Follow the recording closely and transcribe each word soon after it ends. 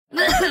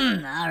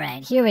All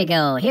right, here we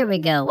go.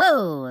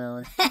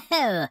 Whoa.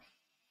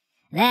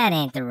 That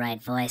ain't the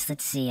right voice.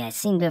 Let's see, I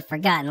seem to have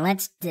forgotten.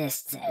 Let's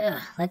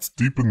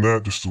deepen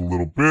that just a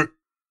little bit.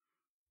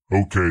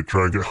 Okay,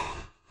 try again.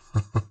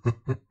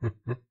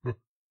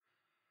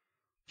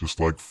 Just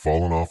like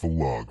falling off a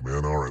log,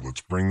 man. All right, let's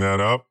bring that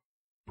up.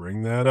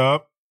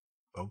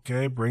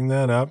 Okay, bring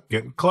that up.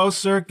 Getting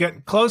closer.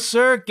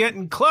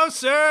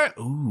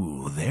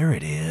 Ooh, there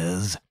it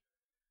is.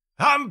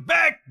 I'm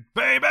back,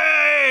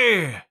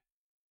 baby!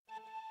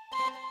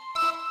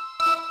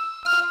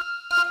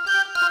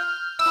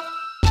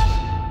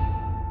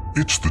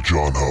 It's the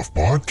John Huff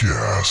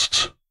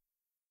Podcast.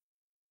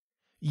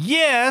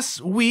 Yes,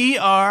 we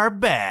are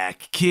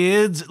back,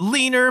 kids.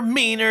 Leaner,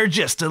 meaner,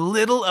 just a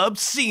little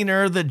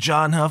obscener. The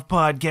John Huff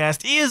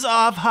Podcast is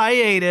off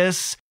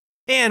hiatus,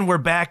 and we're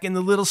back in the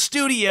little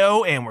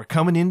studio, and we're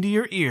coming into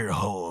your ear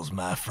holes,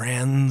 my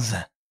friends.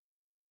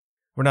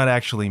 We're not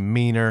actually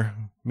meaner.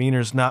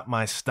 Meaner's not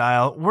my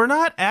style. We're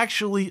not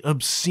actually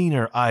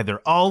obscener either,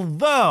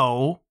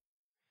 although,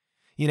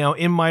 you know,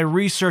 in my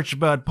research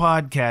about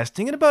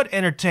podcasting and about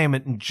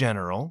entertainment in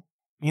general,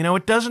 you know,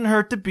 it doesn't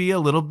hurt to be a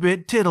little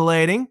bit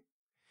titillating.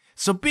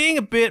 So being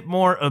a bit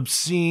more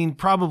obscene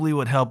probably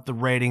would help the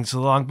ratings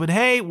along. But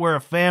hey, we're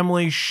a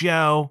family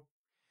show.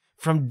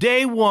 From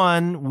day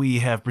one, we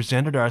have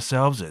presented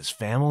ourselves as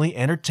family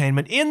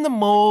entertainment in the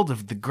mold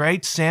of the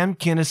great Sam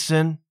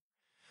Kinison.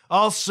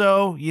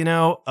 Also, you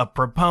know, a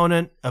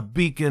proponent, a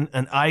beacon,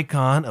 an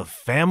icon of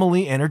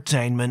family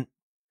entertainment.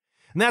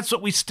 And that's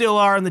what we still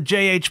are in the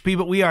JHP,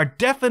 but we are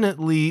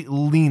definitely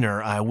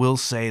leaner, I will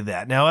say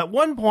that. Now, at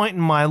one point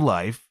in my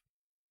life,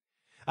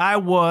 I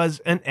was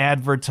an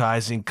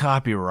advertising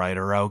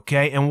copywriter,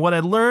 okay? And what I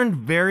learned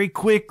very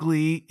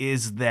quickly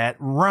is that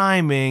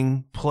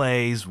rhyming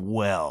plays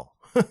well.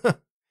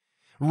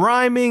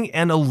 Rhyming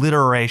and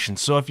alliteration.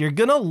 So if you're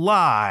gonna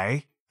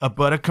lie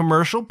about a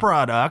commercial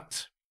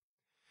product,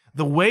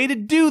 the way to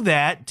do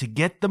that, to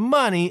get the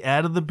money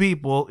out of the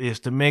people, is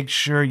to make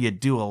sure you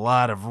do a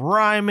lot of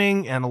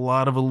rhyming and a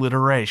lot of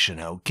alliteration,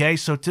 okay?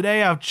 So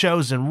today I've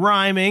chosen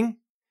rhyming,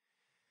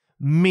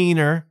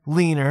 meaner,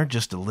 leaner,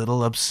 just a little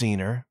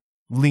obscener,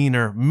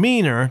 leaner,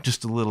 meaner,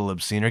 just a little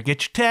obscener.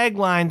 Get your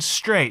tagline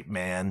straight,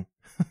 man.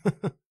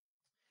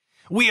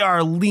 We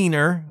are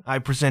leaner. I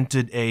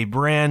presented a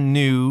brand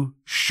new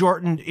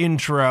shortened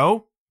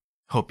intro.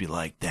 Hope you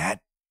like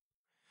that.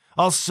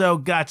 Also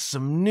got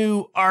some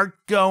new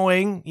art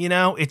going, you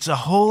know, it's a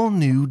whole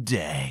new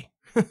day.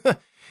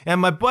 And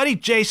my buddy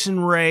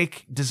Jason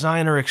Rake,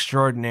 designer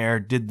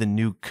extraordinaire, did the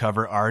new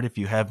cover art. If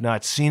you have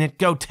not seen it,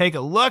 go take a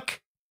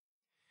look.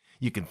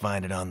 You can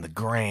find it on the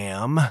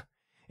gram.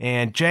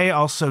 And Jay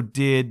also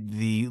did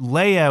the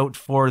layout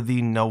for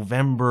the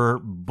November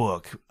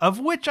book, of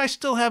which I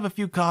still have a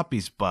few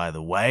copies, by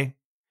the way.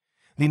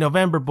 The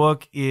November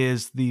book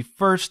is the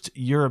first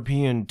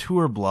European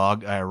tour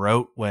blog I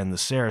wrote when the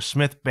Sarah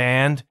Smith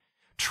Band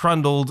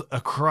trundled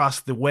across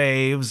the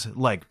waves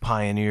like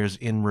pioneers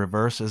in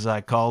reverse, as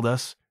I called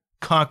us,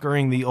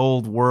 conquering the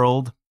old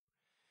world.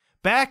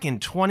 Back in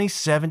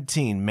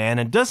 2017, man,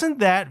 and doesn't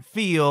that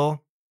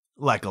feel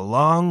like a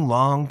long,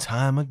 long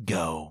time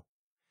ago?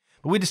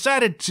 But we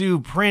decided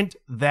to print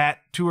that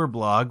tour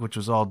blog, which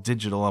was all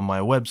digital on my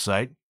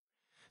website.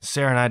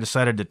 Sarah and I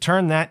decided to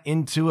turn that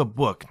into a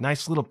book.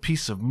 Nice little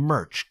piece of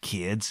merch,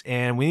 kids.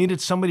 And we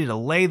needed somebody to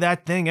lay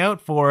that thing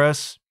out for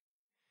us.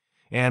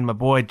 And my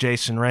boy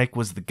Jason Rake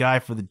was the guy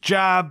for the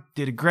job.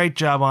 Did a great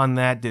job on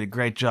that. Did a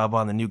great job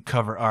on the new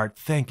cover art.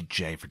 Thank you,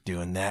 Jay, for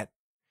doing that.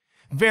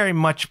 Very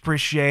much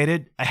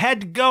appreciated. I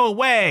had to go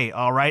away,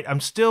 all right? I'm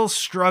still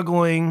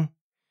struggling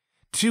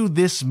to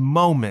this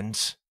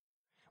moment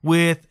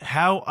with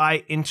how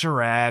I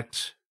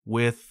interact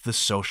with the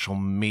social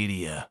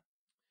media.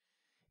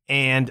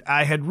 And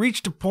I had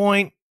reached a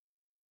point,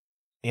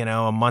 you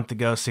know, a month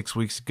ago, 6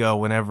 weeks ago,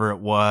 whenever it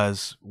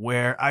was,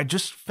 where I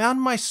just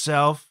found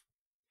myself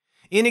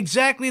in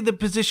exactly the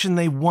position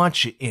they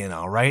want you in,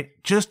 all right?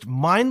 Just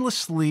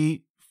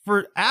mindlessly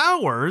for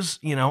hours,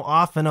 you know,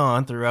 off and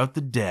on throughout the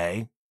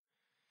day,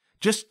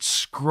 just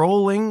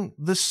scrolling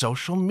the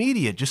social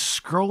media, just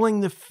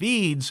scrolling the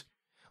feeds,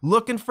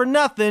 looking for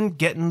nothing,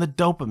 getting the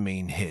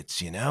dopamine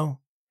hits, you know?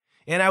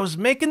 And I was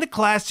making the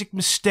classic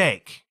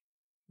mistake,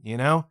 you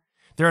know?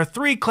 There are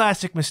 3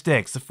 classic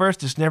mistakes. The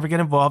first is never get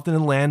involved in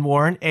a land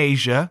war in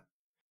Asia.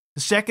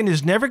 The second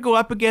is never go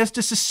up against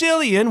a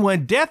Sicilian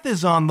when death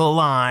is on the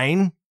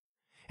line.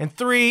 And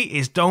 3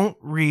 is don't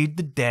read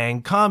the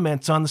dang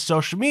comments on the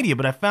social media.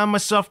 But I found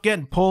myself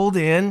getting pulled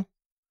in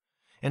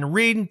and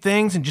reading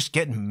things and just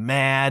getting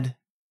mad.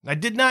 I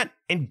did not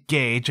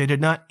engage. I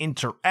did not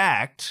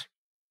interact.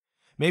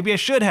 Maybe I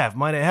should have.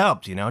 Might have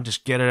helped, you know,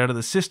 just get it out of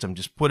the system.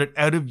 Just put it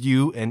out of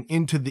you and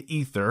into the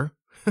ether.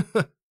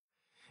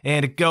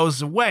 And it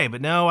goes away.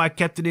 But no, I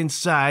kept it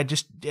inside,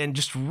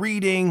 just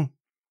reading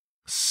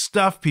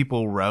stuff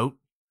people wrote.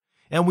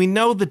 And we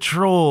know the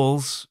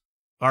trolls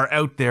are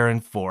out there in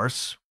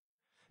force,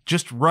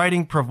 just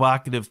writing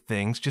provocative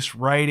things, just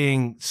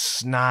writing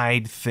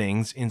snide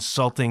things,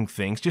 insulting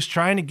things, just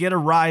trying to get a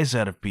rise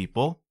out of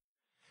people.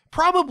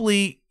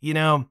 probably,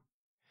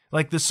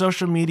 like the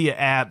social media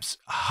apps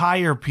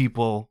hire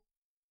people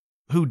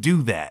who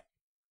do that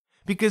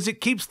because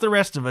it keeps the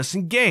rest of us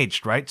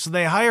engaged, right? So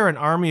they hire an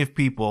army of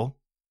people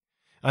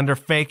under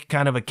fake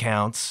kind of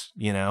accounts,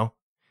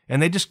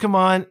 and they just come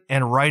on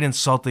and write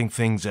insulting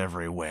things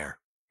everywhere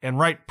and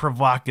write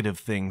provocative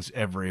things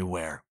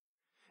everywhere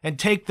and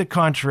take the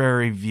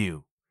contrary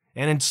view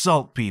and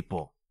insult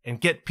people and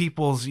get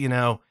people's,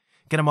 get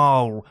them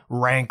all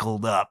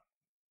rankled up.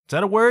 Is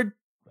that a word?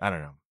 I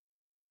don't know.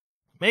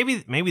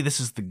 Maybe this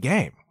is the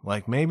game.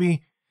 Like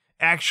maybe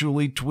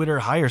actually Twitter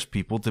hires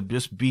people to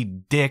just be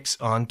dicks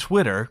on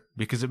Twitter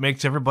because it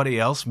makes everybody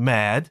else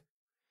mad.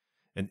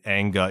 And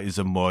anger is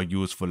a more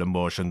useful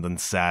emotion than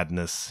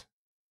sadness.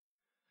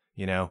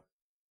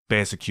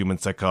 Basic human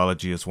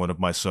psychology is one of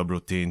my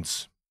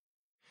subroutines.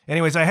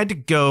 Anyways, I had to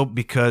go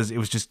because it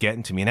was just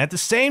getting to me. And at the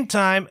same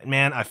time,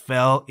 man, I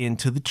fell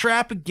into the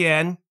trap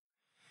again.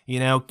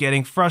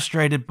 Getting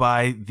frustrated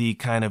by the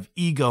kind of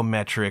ego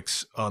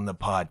metrics on the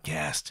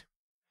podcast.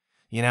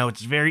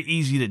 It's very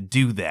easy to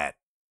do that.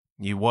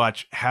 You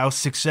watch how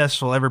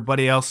successful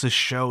everybody else's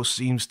show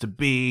seems to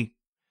be,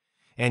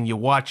 and you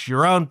watch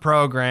your own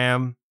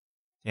program,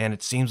 and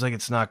it seems like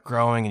it's not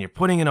growing, and you're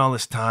putting in all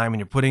this time, and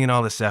you're putting in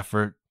all this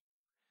effort,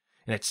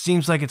 and it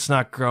seems like it's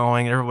not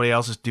growing, and everybody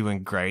else is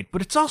doing great,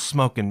 but it's all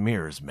smoke and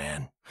mirrors,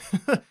 man.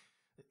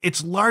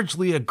 It's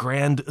largely a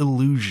grand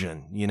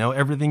illusion,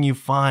 everything you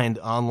find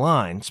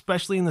online,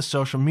 especially in the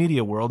social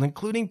media world,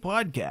 including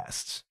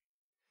podcasts.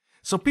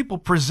 So people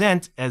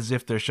present as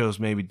if their show's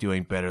maybe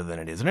doing better than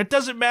it is. And it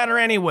doesn't matter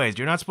anyways.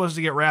 You're not supposed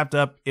to get wrapped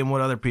up in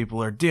what other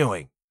people are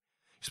doing.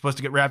 You're supposed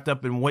to get wrapped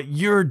up in what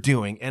you're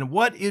doing and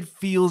what it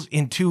feels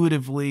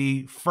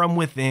intuitively from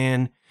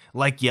within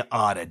like you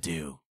ought to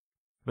do.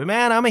 But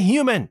man, I'm a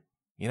human.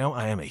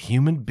 I am a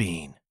human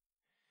being.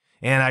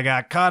 And I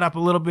got caught up a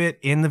little bit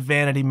in the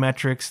vanity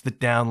metrics, the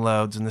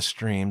downloads and the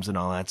streams and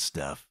all that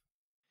stuff.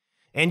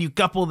 And you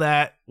couple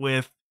that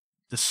with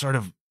the sort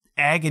of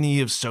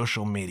agony of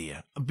social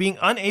media, of being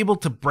unable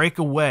to break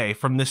away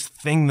from this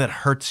thing that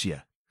hurts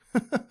you.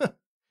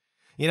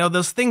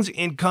 Those things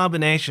in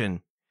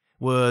combination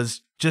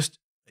was just,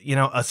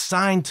 a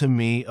sign to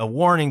me, a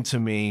warning to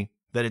me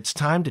that it's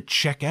time to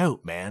check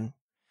out, man.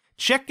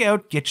 Check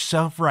out, get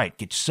yourself right,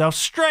 get yourself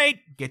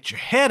straight, get your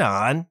head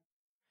on,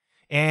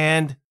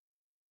 and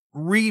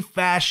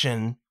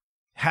refashion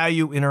how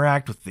you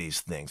interact with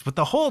these things. But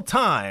the whole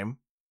time,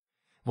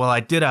 while I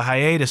did a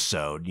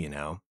hiatus-ode,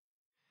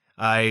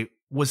 I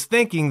was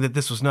thinking that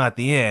this was not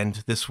the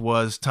end. This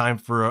was time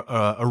for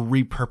a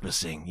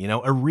repurposing,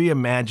 a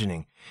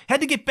reimagining.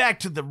 Had to get back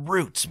to the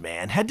roots,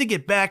 man. Had to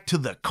get back to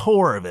the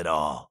core of it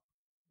all,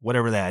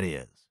 whatever that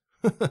is.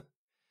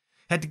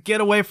 Had to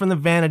get away from the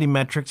vanity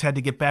metrics. Had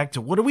to get back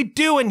to what are we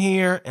doing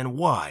here and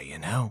why,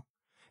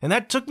 And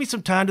that took me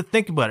some time to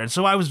think about it. And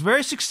so I was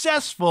very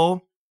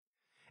successful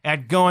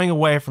at going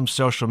away from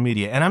social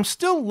media. And I'm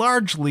still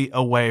largely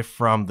away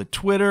from the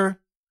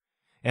Twitter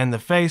and the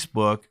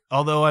Facebook,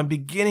 although I'm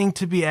beginning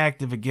to be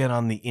active again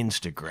on the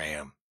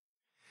Instagram.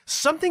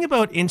 Something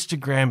about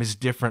Instagram is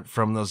different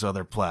from those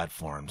other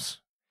platforms.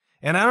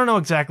 And I don't know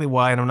exactly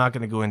why, and I'm not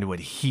going to go into it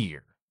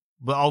here.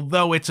 But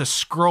although it's a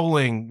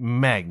scrolling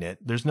magnet,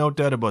 there's no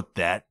doubt about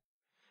that.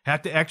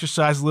 Have to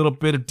exercise a little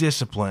bit of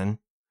discipline.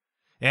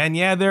 And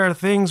yeah, there are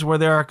things where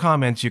there are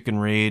comments you can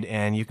read,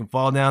 and you can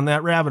fall down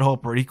that rabbit hole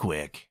pretty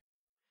quick.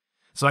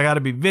 So I got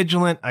to be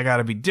vigilant, I got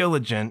to be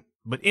diligent,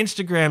 but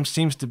Instagram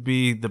seems to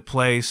be the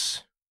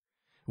place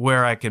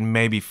where I can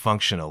maybe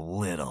function a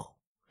little.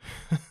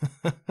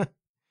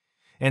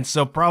 And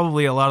so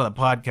probably a lot of the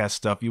podcast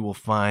stuff you will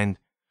find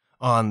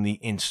on the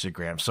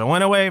Instagram. So I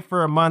went away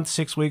for a month,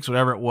 6 weeks,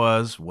 whatever it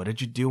was. What did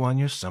you do on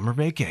your summer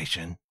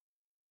vacation?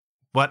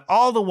 But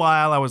all the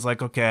while I was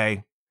like,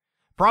 okay,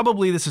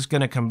 probably this is going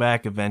to come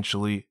back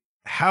eventually.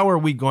 How are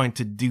we going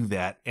to do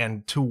that?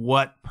 And to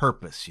what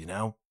purpose,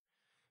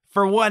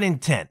 For what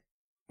intent?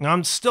 Now,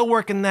 I'm still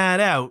working that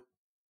out,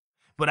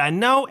 but I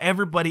know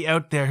everybody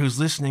out there who's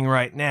listening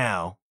right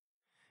now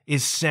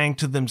is saying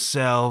to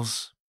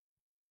themselves,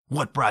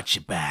 what brought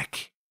you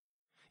back?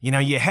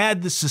 You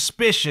had the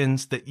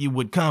suspicions that you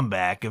would come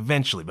back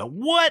eventually, but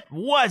what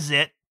was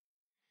it?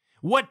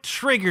 What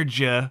triggered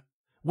you?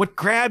 What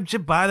grabbed you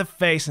by the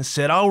face and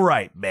said, all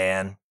right,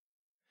 man,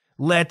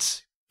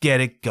 let's get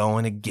it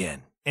going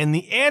again? And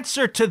the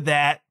answer to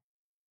that,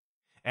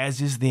 as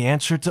is the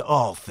answer to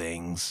all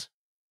things,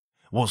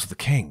 was the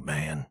king,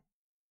 man.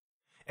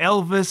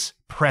 Elvis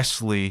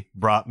Presley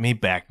brought me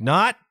back.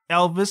 Not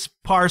Elvis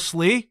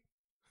Parsley.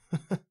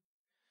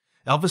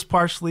 Elvis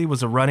Parsley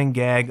was a running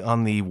gag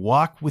on the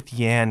Walk with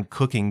Yan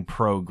cooking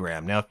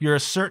program. Now, if you're a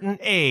certain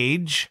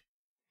age,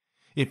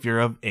 if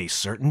you're of a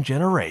certain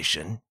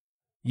generation,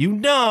 you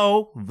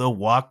know the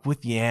Walk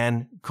with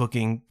Yan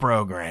cooking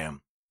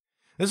program.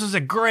 This was a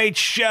great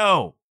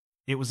show.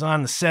 It was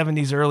on the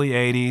 70s, early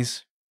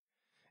 80s.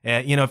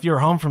 If you were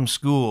home from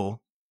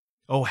school,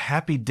 oh,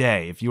 happy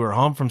day. If you were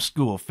home from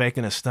school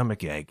faking a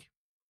stomach ache,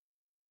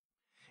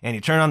 and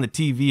you turn on the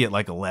TV at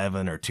like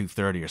 11 or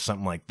 2:30 or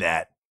something like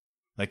that,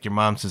 Like your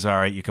mom says, all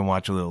right, you can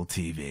watch a little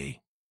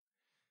TV.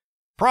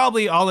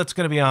 Probably all that's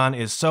going to be on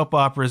is soap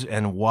operas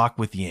and Walk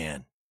with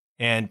Yan.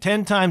 And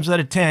 10 times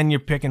out of 10, you're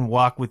picking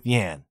Walk with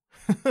Yan.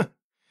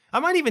 I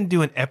might even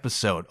do an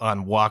episode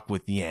on Walk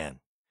with Yan.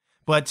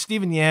 But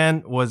Stephen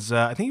Yan was,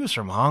 I think he was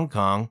from Hong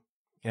Kong,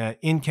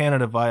 in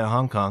Canada via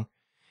Hong Kong.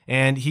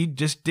 And he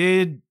just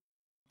did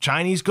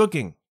Chinese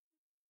cooking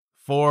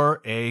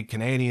for a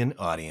Canadian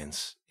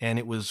audience. And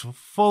it was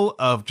full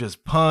of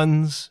just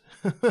puns,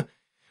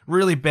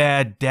 really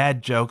bad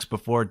dad jokes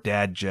before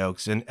dad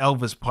jokes. And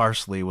Elvis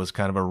Parsley was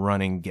kind of a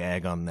running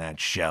gag on that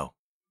show.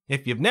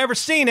 If you've never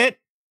seen it,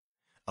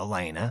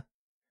 Elena,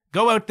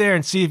 go out there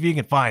and see if you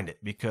can find it,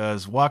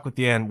 because Walk with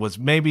Yan was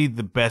maybe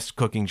the best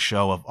cooking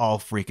show of all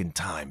freaking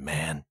time,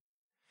 man.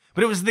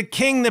 But it was the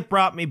king that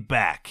brought me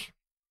back,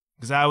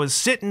 because I was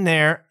sitting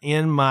there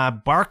in my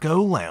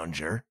Barco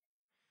Lounger,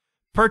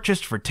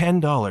 purchased for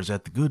 $10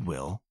 at the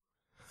Goodwill.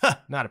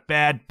 Not a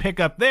bad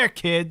pickup there,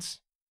 kids.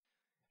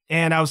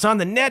 And I was on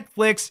the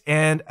Netflix,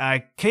 and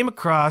I came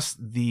across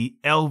the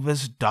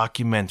Elvis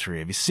documentary.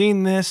 Have you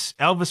seen this?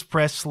 Elvis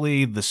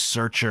Presley, The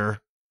Searcher.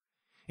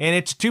 And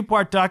it's a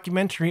 2-part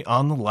documentary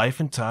on the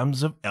life and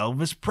times of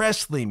Elvis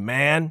Presley,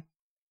 man.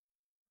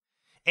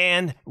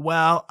 And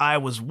while I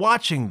was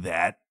watching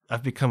that,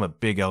 I've become a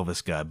big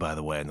Elvis guy, by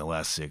the way, in the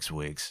last 6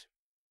 weeks.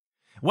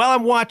 While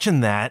I'm watching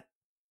that,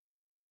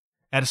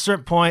 at a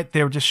certain point,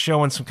 they were just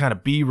showing some kind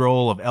of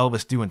B-roll of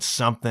Elvis doing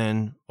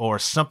something or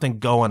something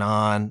going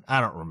on.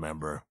 I don't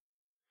remember.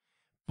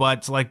 But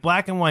it's like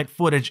black and white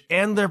footage,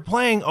 and they're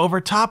playing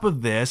over top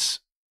of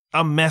this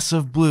A Mess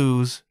of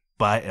Blues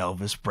by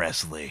Elvis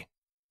Presley.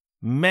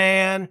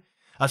 Man,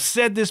 I've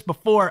said this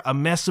before, A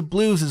Mess of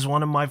Blues is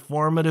one of my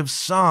formative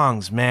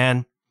songs,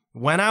 man.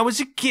 When I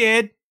was a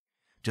kid,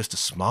 just a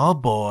small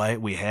boy,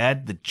 we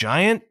had the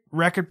giant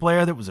record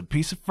player that was a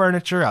piece of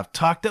furniture. I've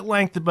talked at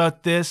length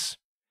about this.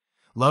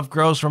 Love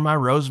Grows Where My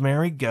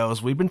Rosemary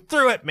Goes. We've been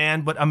through it,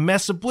 man, but A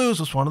Mess of Blues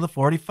was one of the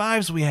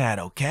 45s we had,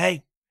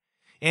 okay?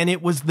 And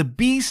it was the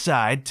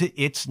B-side to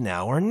It's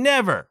Now or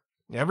Never.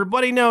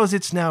 Everybody knows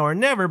It's Now or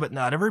Never, but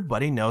not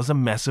everybody knows A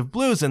Mess of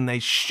Blues, and they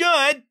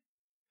should,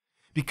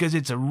 because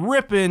it's a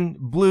rippin'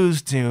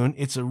 blues tune.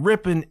 It's a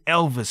rippin'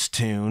 Elvis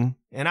tune,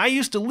 and I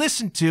used to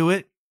listen to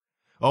it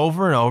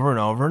over and over and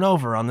over and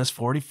over on this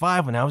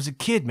 45 when I was a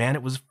kid, man.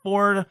 It was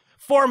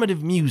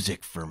formative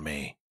music for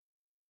me.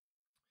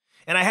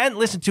 And I hadn't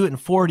listened to it in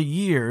 40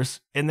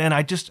 years, and then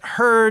I just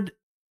heard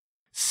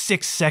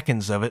 6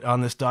 seconds of it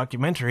on this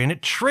documentary, and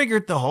it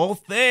triggered the whole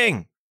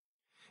thing.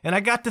 And I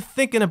got to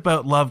thinking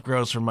about Love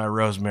Grows Where My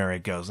Rosemary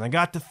Goes, and I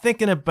got to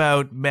thinking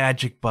about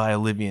Magic by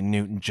Olivia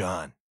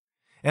Newton-John,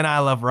 and I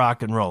Love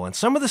Rock and Roll, and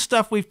some of the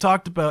stuff we've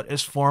talked about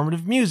as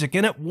formative music,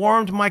 and it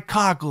warmed my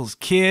cockles,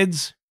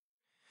 kids,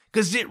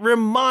 because it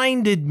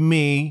reminded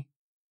me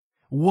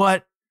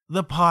what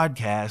the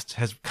podcast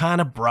has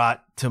kind of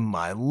brought to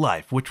my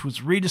life, which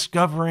was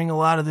rediscovering a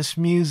lot of this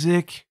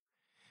music,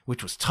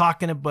 which was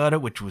talking about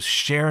it, which was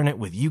sharing it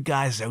with you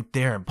guys out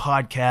there in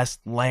podcast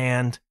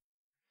land.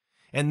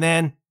 And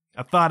then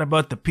I thought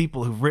about the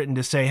people who've written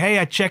to say, hey,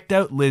 I checked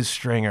out Liz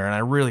Stringer and I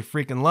really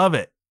freaking love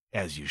it,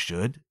 as you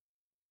should.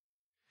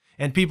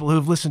 And people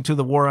who've listened to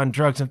The War on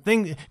Drugs and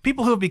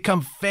people who have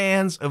become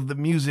fans of the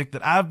music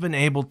that I've been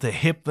able to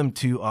hip them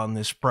to on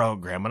this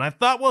program. And I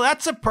thought, well,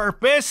 that's a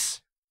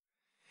purpose.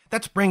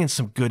 That's bringing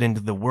some good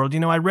into the world. You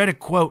know, I read a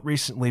quote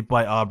recently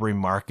by Aubrey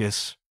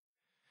Marcus.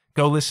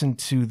 Go listen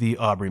to the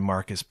Aubrey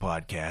Marcus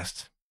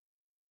podcast.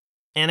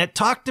 And it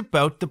talked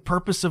about the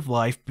purpose of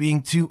life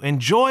being to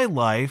enjoy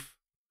life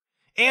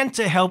and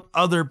to help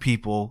other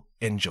people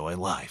enjoy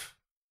life.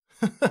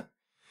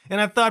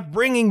 And I thought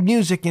bringing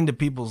music into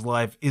people's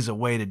life is a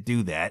way to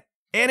do that.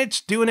 And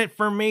it's doing it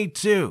for me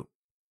too.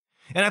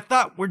 And I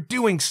thought we're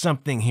doing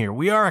something here.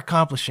 We are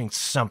accomplishing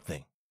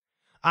something.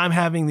 I'm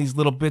having these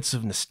little bits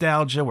of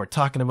nostalgia. We're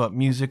talking about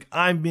music.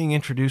 I'm being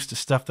introduced to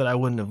stuff that I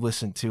wouldn't have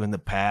listened to in the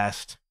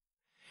past.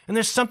 And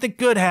there's something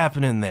good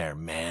happening there,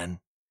 man.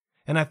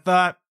 And I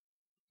thought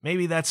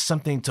maybe that's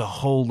something to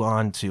hold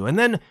on to. And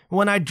then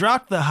when I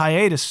dropped the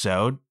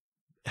hiatus-sode,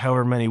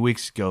 however many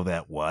weeks ago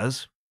that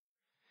was,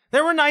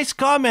 there were nice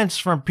comments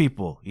from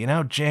people. You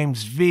know,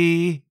 James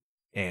V.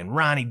 and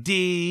Ronnie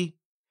D.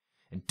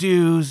 and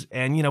Dews.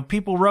 And, you know,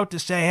 people wrote to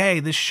say, hey,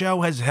 this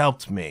show has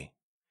helped me.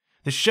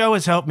 The show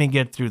has helped me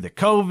get through the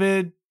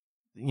COVID.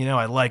 You know,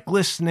 I like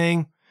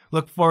listening.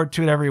 Look forward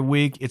to it every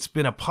week. It's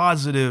been a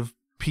positive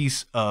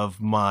piece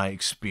of my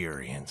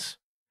experience.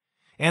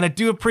 And I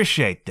do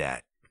appreciate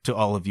that to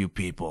all of you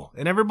people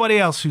and everybody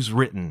else who's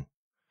written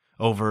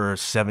over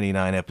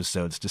 79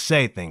 episodes to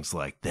say things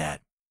like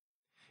that.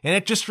 And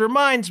it just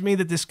reminds me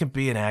that this can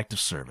be an act of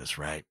service,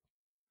 right?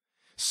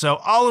 So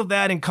all of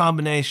that in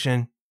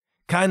combination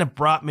kind of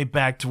brought me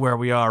back to where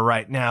we are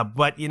right now.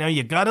 But, you know,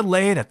 you got to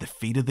lay it at the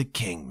feet of the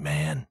king,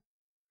 man.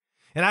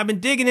 And I've been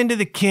digging into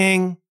the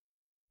king,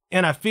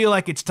 and I feel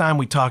like it's time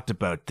we talked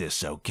about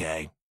this,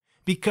 okay?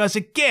 Because,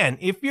 again,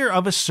 if you're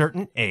of a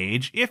certain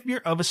age, if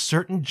you're of a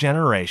certain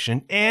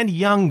generation and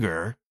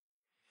younger,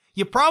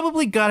 you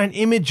probably got an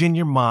image in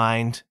your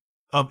mind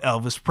of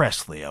Elvis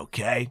Presley,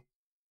 okay?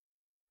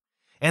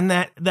 And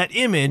that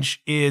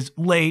image is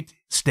late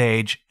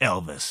stage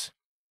Elvis.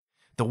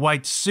 The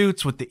white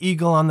suits with the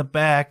eagle on the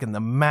back and the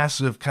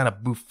massive kind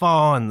of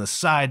bouffant and the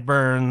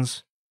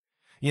sideburns.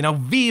 You know,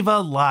 viva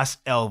Las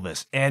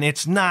Elvis. And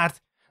it's not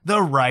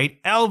the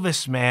right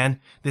Elvis, man.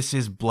 This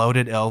is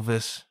bloated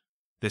Elvis.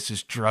 This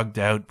is drugged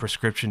out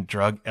prescription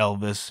drug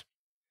Elvis.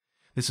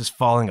 This is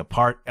falling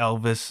apart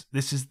Elvis.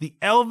 This is the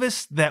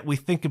Elvis that we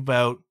think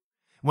about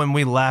when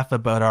we laugh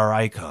about our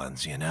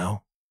icons, you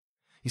know?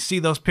 You see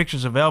those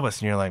pictures of Elvis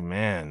and you're like,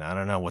 man, I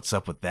don't know what's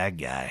up with that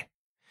guy.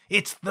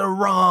 It's the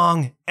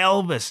wrong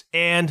Elvis,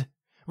 and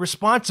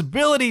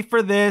responsibility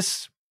for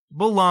this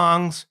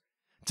belongs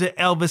to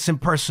Elvis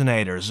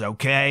impersonators,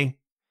 okay?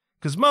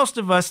 Because most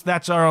of us,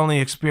 that's our only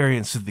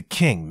experience of the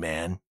king,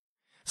 man.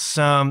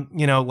 Some,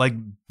 you know, like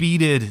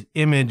beaded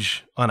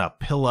image on a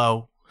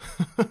pillow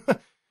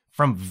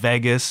from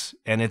Vegas,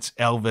 and it's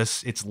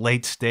Elvis. It's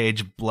late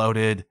stage,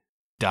 bloated,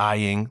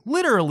 dying,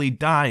 literally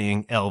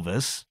dying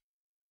Elvis.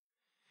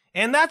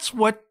 And that's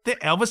what the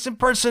Elvis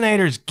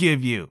impersonators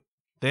give you.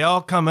 They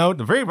all come out,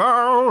 the Viva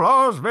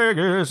Las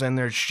Vegas, and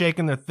they're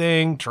shaking their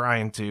thing,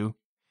 trying to.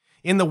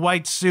 In the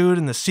white suit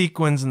and the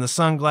sequins and the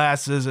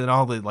sunglasses and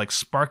all the like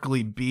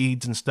sparkly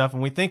beads and stuff,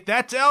 and we think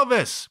that's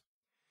Elvis.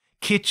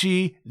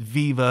 Kitschy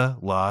Viva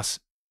Las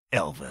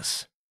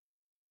Elvis.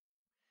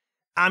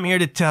 I'm here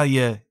to tell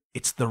you,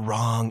 it's the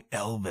wrong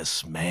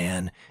Elvis,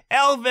 man.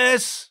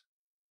 Elvis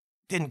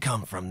didn't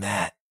come from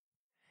that.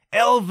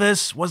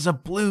 Elvis was a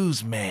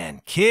blues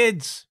man,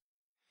 kids.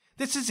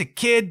 This is a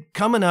kid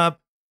coming up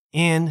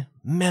in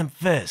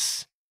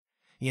Memphis.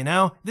 You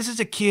know, this is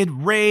a kid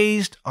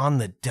raised on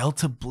the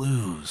Delta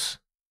Blues.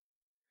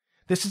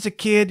 This is a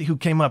kid who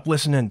came up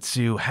listening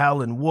to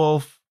Howlin'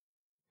 Wolf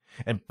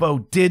and Bo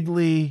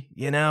Diddley,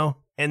 you know,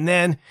 and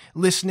then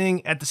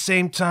listening at the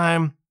same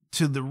time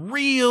to the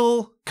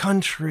real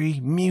country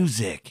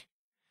music.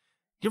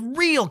 The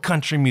real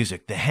country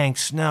music, the Hank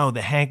Snow,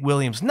 the Hank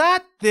Williams,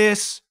 not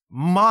this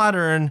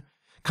modern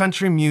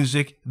country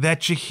music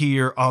that you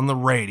hear on the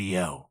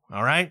radio,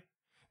 all right?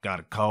 Got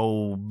a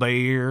cold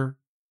beer,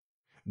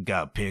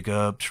 got a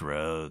pickup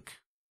truck,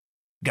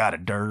 got a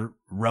dirt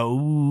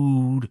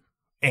road,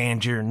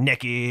 and you're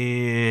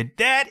naked.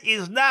 That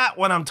is not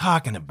what I'm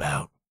talking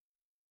about.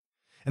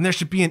 And there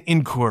should be an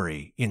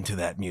inquiry into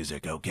that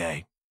music,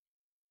 okay?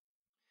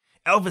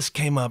 Elvis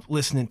came up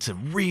listening to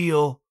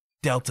real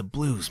Delta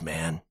blues,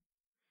 man.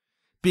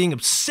 Being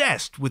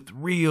obsessed with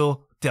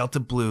real Delta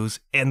blues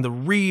and the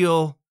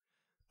real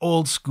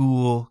old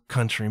school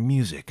country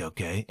music,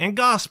 okay? And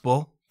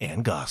gospel.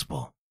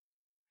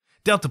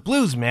 Delta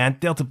blues, man.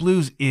 Delta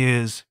blues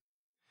is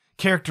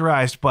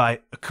characterized by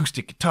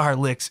acoustic guitar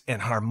licks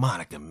and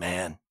harmonica,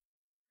 man.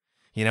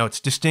 You know, it's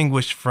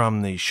distinguished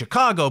from the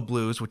Chicago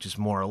blues, which is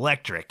more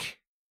electric.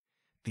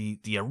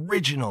 The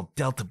original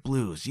Delta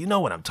blues, you know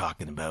what I'm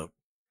talking about.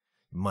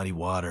 Muddy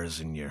Waters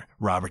and your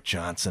Robert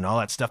Johnson, all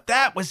that stuff.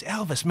 That was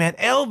Elvis, man.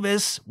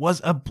 Elvis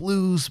was a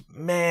blues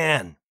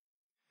man.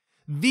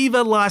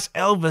 Viva Las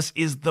Elvis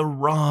is the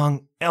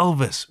wrong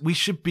Elvis. We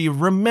should be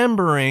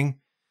remembering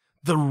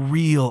the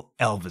real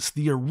Elvis,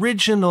 the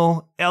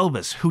original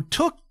Elvis, who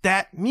took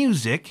that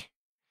music,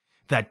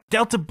 that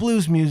Delta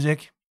blues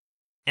music,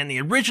 and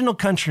the original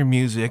country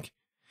music,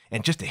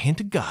 and just a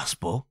hint of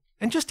gospel,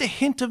 and just a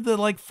hint of the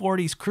like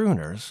 40s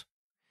crooners,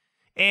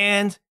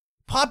 and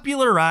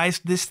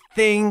popularized this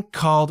thing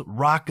called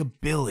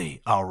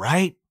rockabilly, all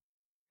right?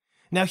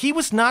 Now, he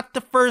was not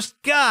the first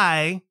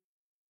guy,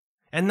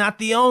 and not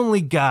the only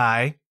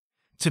guy,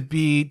 to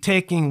be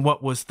taking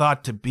what was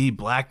thought to be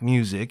black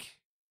music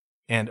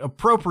and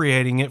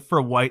appropriating it for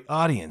white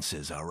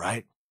audiences, all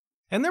right?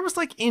 And there was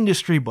like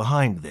industry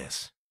behind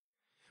this.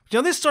 You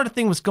know, this sort of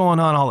thing was going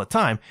on all the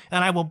time,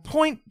 and I will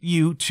point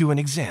you to an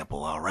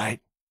example, all right?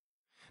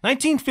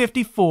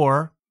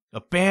 1954,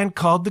 a band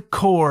called The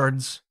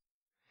Chords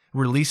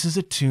releases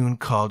a tune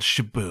called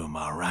Shaboom,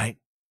 all right?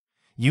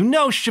 You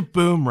know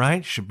Shaboom,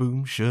 right?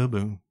 Shaboom,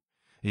 shaboom.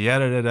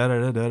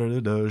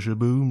 Yada-da-da-da-da-da-da,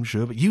 shaboom,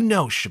 shaboom. You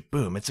know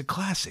Shaboom. It's a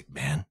classic,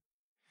 man.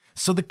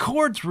 So The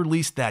Chords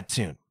released that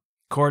tune.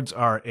 Chords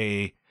are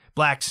a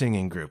black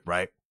singing group,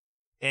 right?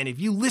 And if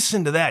you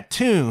listen to that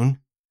tune,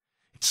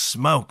 it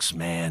smokes,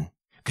 man.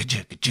 Life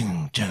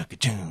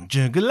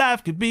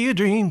could be a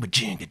dream, but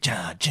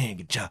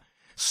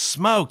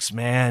smokes,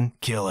 man.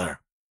 Killer.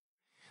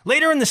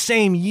 Later in the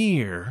same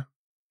year,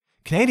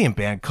 a Canadian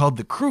band called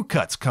The Crew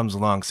Cuts comes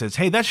along and says,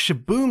 hey, that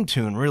Shaboom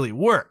tune really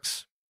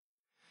works.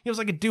 It was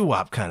like a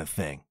doo-wop kind of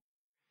thing.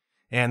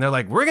 And they're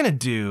like, we're going to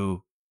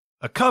do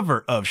a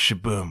cover of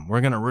Shaboom. We're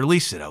going to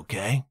release it,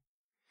 okay?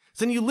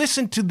 So then you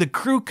listen to the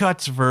Crew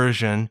Cuts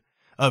version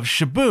of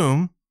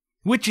Shaboom,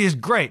 which is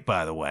great,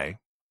 by the way.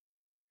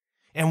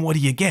 And what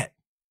do you get?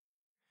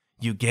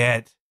 You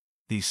get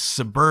the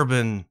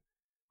suburban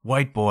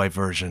white boy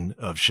version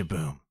of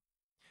Shaboom.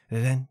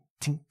 And then,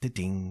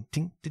 ting-da-ding,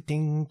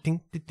 ting-da-ding,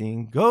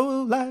 ting-da-ding,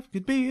 go, life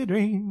could be a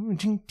dream,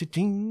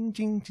 ting-da-ding,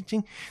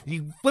 ting-da-ding.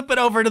 You flip it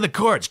over to the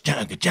chords,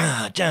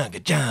 junga-ja,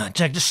 junga-ja,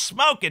 junga, just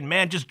smoking,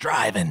 man, just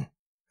driving.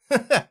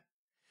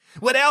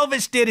 What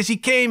Elvis did is he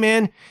came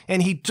in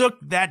and he took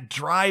that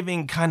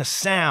driving kind of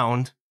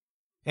sound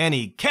and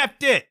he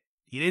kept it.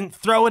 He didn't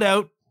throw it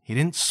out. He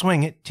didn't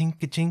swing it.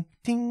 Ching-ka-ching,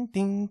 ting,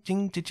 ting,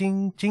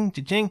 ching-cha-ching,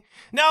 ching-cha-ching.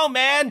 No,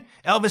 man.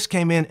 Elvis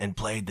came in and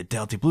played the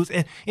Delta blues.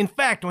 And in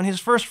fact, when his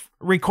first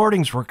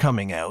recordings were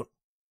coming out,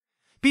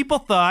 people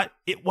thought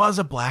it was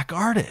a black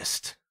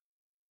artist.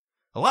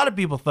 A lot of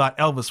people thought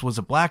Elvis was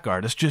a black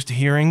artist just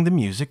hearing the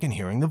music and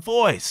hearing the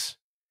voice.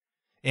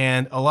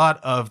 And a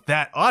lot of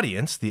that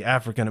audience, the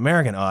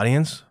African-American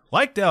audience,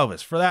 liked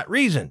Elvis for that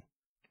reason,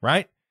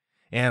 right?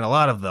 And a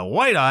lot of the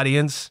white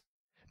audience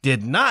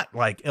did not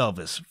like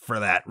Elvis for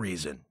that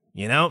reason.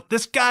 You know,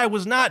 this guy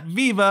was not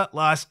Viva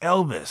Las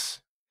Elvis.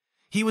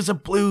 He was a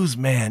blues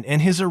man,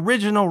 and his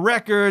original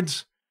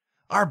records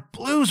are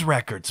blues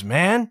records,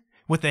 man,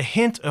 with a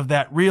hint of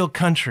that real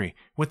country,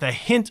 with a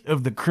hint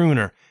of the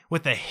crooner,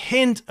 with a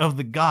hint of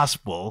the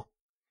gospel,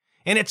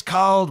 and it's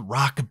called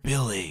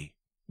rockabilly.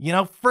 You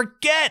know,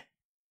 forget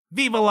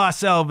Viva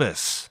Las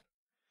Elvis.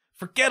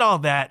 Forget all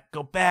that.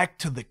 Go back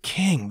to the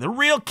king, the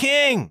real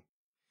king,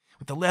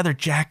 with the leather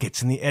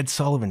jackets and the Ed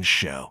Sullivan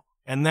Show,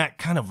 and that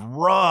kind of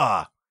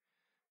raw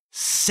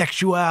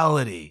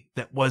sexuality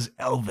that was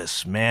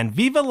Elvis, man.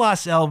 Viva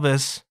Las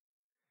Elvis,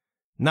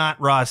 not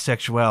raw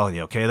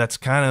sexuality, okay? That's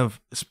kind of,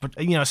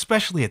 you know,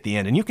 especially at the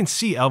end. And you can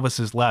see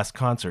Elvis's last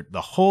concert.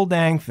 The whole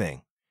dang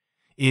thing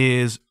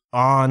is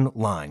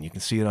online. You can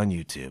see it on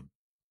YouTube.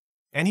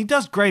 And he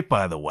does great,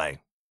 by the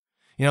way.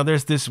 You know,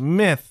 there's this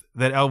myth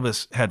that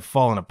Elvis had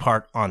fallen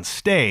apart on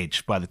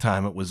stage by the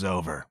time it was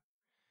over.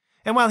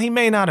 And while he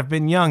may not have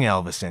been young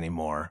Elvis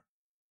anymore,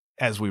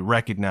 as we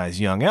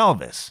recognize young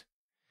Elvis,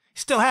 he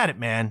still had it,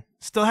 man.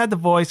 Still had the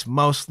voice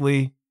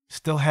mostly,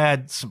 still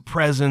had some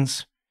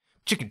presence.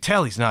 But you can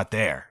tell he's not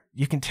there.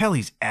 You can tell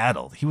he's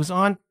addled. He was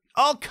on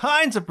all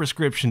kinds of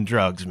prescription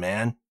drugs,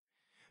 man.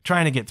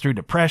 Trying to get through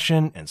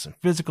depression and some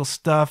physical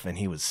stuff, and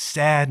he was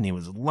sad and he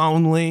was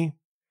lonely.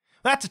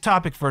 That's a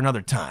topic for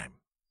another time,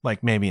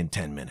 like maybe in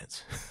 10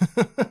 minutes.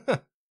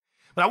 But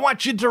I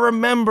want you to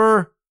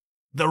remember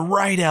the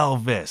right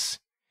Elvis.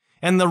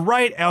 And the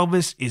right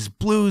Elvis is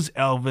blues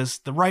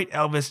Elvis. The right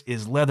Elvis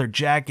is leather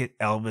jacket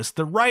Elvis.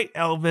 The right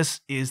Elvis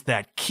is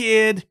that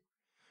kid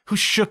who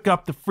shook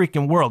up the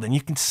freaking world. And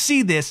you can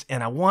see this,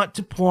 and I want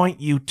to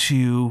point you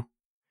to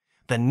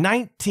the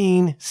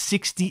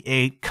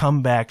 1968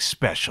 Comeback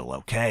Special,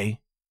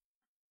 okay?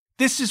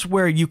 This is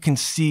where you can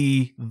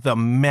see the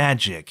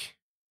magic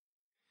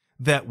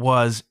that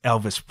was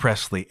Elvis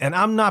Presley. And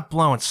I'm not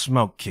blowing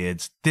smoke,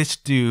 kids. This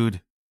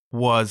dude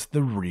was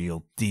the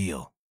real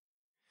deal.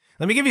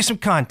 Let me give you some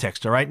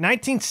context, all right?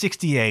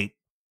 1968,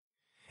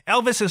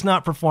 Elvis has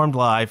not performed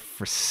live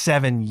for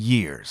 7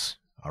 years,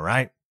 all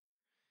right?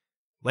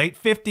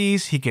 Late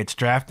 50s, he gets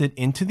drafted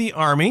into the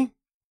Army.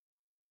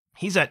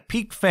 He's at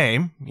peak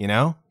fame, you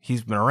know?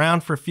 He's been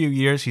around for a few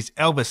years. He's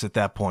Elvis at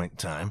that point in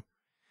time.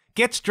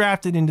 Gets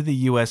drafted into the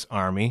U.S.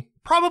 Army.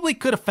 Probably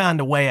could have found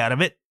a way out of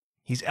it.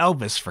 He's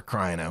Elvis, for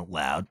crying out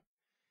loud.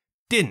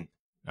 Didn't,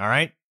 all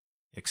right?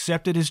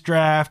 Accepted his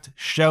draft,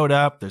 showed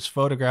up. There's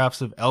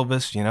photographs of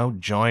Elvis, you know,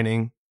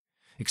 joining,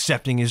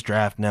 accepting his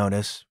draft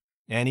notice.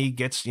 And he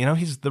gets, you know,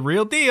 he's the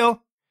real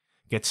deal.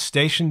 Gets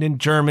stationed in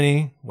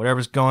Germany,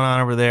 whatever's going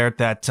on over there at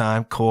that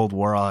time, Cold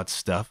War, all that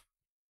stuff.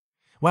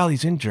 While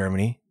he's in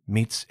Germany,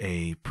 meets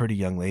a pretty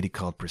young lady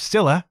called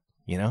Priscilla.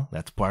 You know,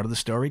 that's part of the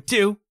story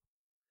too.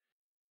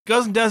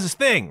 Goes and does his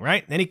thing,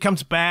 right? Then he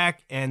comes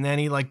back, and then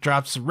he like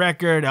drops the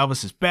record.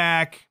 Elvis is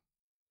back.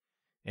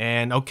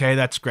 And okay,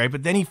 that's great.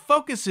 But then he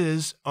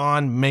focuses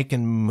on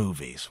making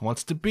movies.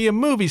 Wants to be a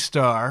movie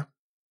star.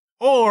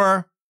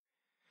 Or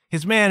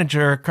his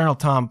manager, Colonel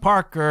Tom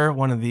Parker,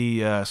 one of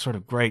the sort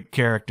of great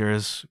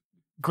characters,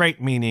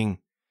 great meaning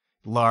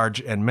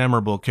large and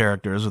memorable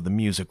characters of the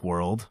music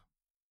world.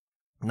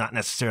 Not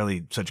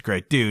necessarily such a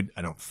great dude,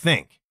 I don't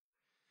think.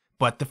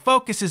 But the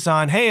focus is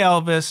on, hey,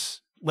 Elvis,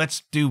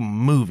 let's do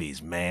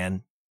movies,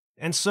 man.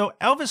 And so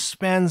Elvis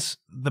spends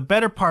the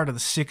better part of the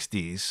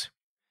 60s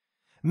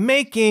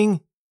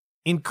making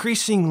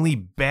increasingly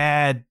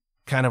bad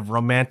kind of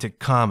romantic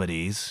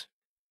comedies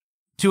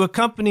to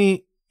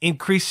accompany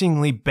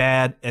increasingly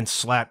bad and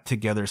slapped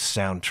together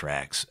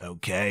soundtracks,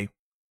 okay?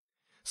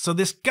 So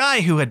this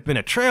guy who had been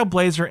a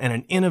trailblazer and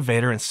an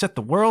innovator and set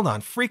the world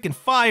on freaking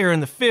fire in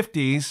the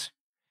 50s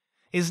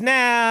is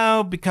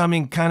now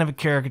becoming kind of a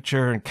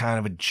caricature and kind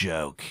of a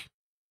joke.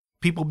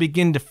 People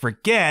begin to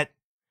forget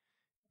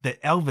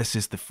that Elvis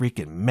is the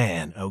freaking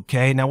man,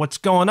 okay? Now, what's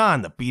going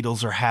on? The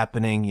Beatles are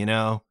happening, you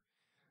know?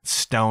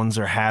 Stones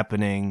are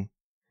happening,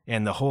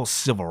 and the whole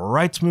civil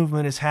rights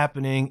movement is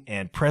happening,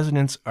 and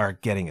presidents are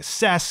getting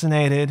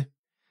assassinated,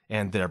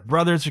 and their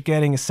brothers are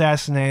getting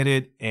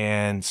assassinated,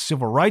 and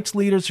civil rights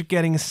leaders are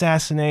getting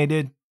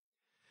assassinated.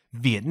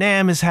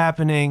 Vietnam is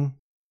happening.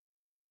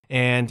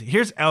 And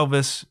here's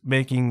Elvis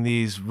making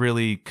these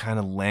really kind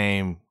of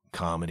lame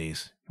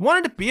comedies. He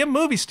wanted to be a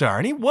movie star,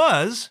 and he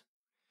was.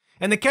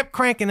 And they kept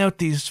cranking out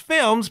these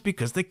films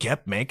because they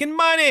kept making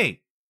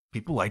money.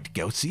 People like to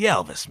go see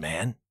Elvis,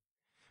 man.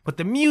 But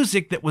the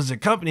music that was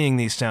accompanying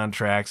these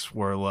soundtracks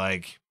were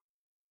like,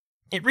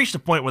 it reached a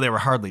point where they were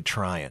hardly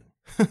trying.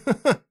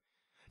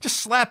 Just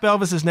slap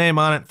Elvis's name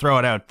on it and throw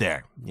it out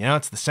there. You know,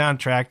 it's the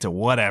soundtrack to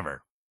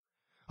whatever.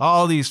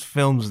 All these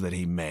films that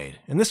he made.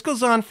 And this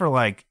goes on for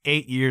like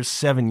 8 years,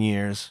 7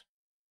 years.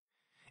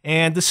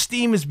 And the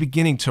steam is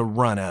beginning to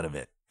run out of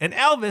it. And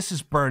Elvis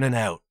is burning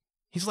out.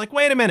 He's like,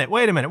 wait a minute.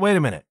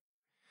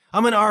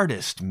 I'm an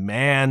artist,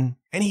 man.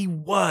 And he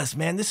was,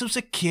 man. This was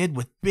a kid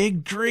with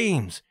big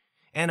dreams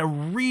and a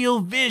real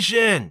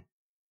vision.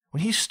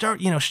 When he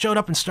showed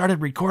up and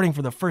started recording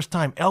for the first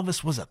time,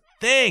 Elvis was a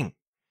thing.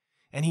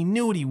 And he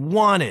knew what he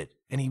wanted.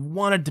 And he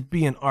wanted to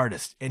be an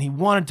artist. And he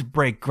wanted to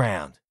break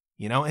ground.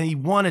 And he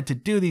wanted to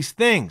do these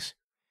things.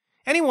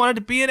 And he wanted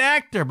to be an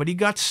actor, but he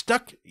got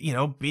stuck,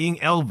 being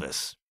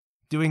Elvis.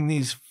 Doing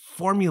these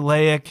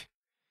formulaic,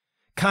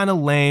 kind of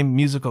lame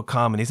musical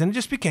comedies. And it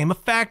just became a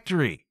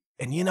factory.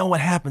 And you know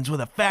what happens with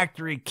a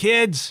factory,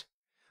 kids?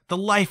 The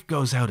life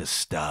goes out of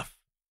stuff.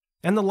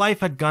 And the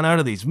life had gone out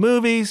of these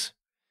movies.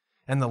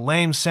 And the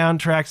lame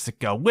soundtracks that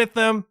go with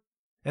them.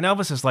 And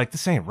Elvis is like,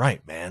 this ain't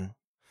right, man.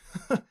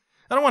 I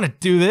don't want to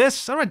do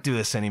this. I don't want to do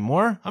this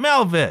anymore. I'm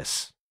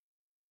Elvis.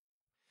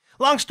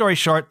 Long story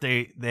short,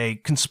 they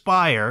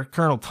conspire,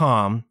 Colonel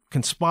Tom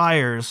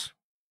conspires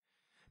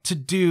to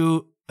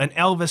do an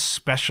Elvis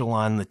special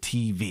on the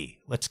TV.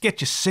 Let's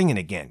get you singing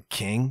again,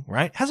 King,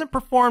 right? Hasn't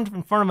performed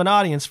in front of an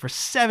audience for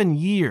 7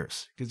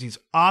 years because he's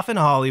off in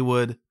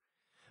Hollywood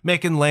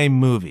making lame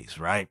movies,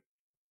 right?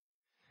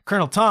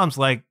 Colonel Tom's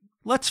like,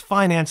 let's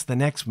finance the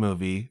next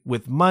movie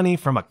with money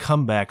from a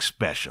comeback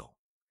special.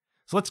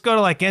 So let's go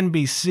to like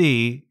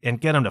NBC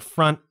and get them to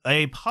front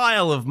a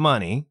pile of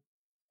money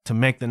to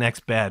make the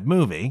next bad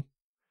movie.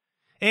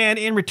 And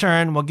in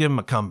return, we'll give him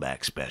a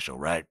comeback special,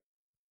 right?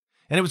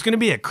 And it was going to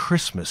be a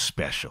Christmas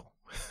special.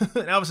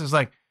 And Elvis is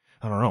like,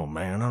 I don't know,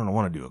 man. I don't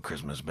want to do a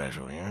Christmas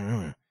special.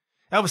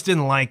 Elvis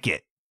didn't like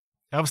it.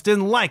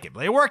 But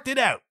they worked it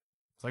out.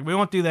 It's like, we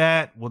won't do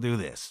that. We'll do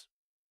this.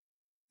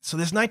 So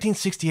this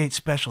 1968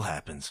 special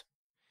happens.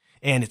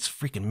 And it's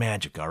freaking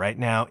magic, all right?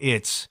 Now,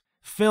 it's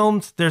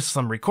filmed. There's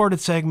some recorded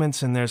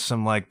segments and there's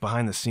some like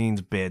behind the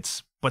scenes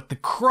bits. But the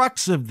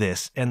crux of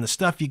this and the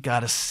stuff you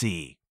gotta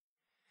see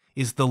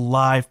is the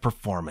live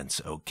performance,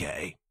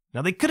 okay?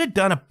 Now, they could have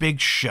done a big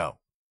show.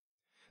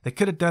 They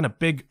could have done a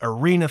big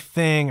arena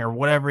thing or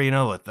whatever,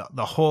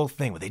 the whole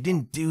thing, but they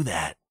didn't do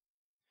that.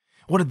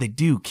 What did they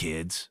do,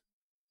 kids?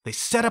 They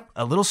set up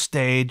a little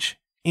stage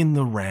in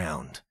the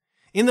round.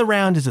 In the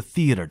round is a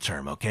theater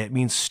term, okay? It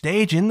means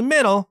stage in the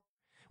middle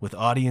with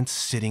audience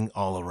sitting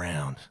all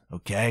around,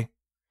 okay?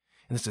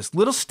 And it's this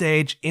little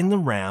stage in the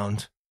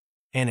round,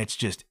 and it's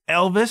just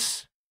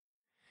Elvis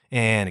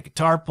and a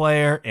guitar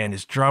player and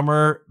his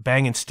drummer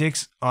banging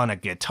sticks on a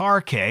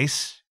guitar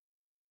case.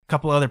 A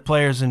couple other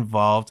players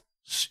involved.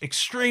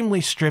 Extremely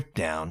stripped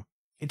down.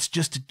 It's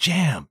just a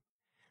jam.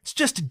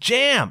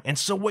 And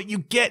so what you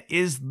get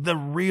is the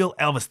real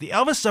Elvis. The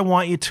Elvis I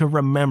want you to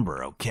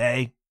remember,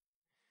 okay?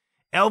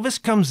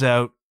 Elvis comes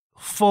out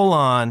full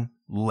on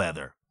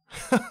leather.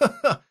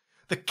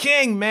 The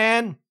king,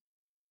 man.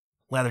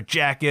 Leather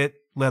jacket,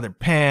 leather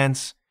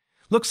pants.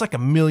 Looks like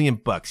 $1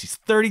 million. He's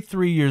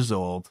 33 years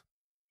old.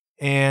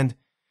 And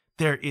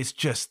there is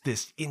just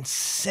this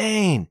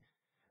insane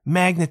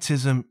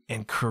magnetism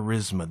and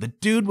charisma. The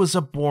dude was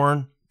a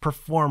born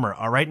performer,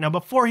 all right? Now,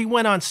 before he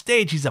went on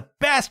stage, he's a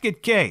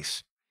basket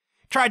case.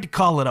 Tried to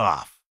call it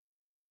off.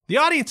 The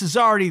audience is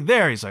already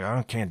there. He's like,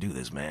 I can't do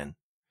this, man.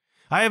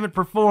 I haven't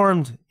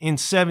performed in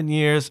 7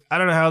 years. I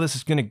don't know how this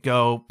is going to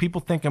go.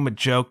 People think I'm a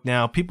joke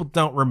now. People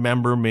don't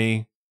remember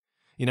me.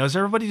 Is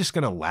everybody just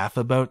going to laugh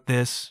about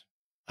this?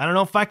 I don't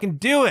know if I can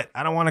do it.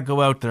 I don't want to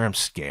go out there. I'm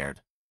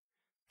scared.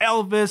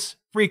 Elvis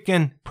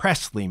freaking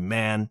Presley,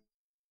 man.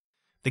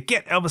 They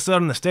get Elvis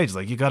out on the stage.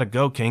 Like, you got to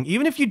go, King.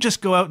 Even if you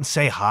just go out and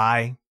say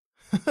hi.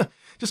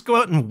 Just go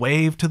out and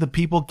wave to the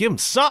people. Give them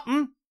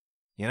something.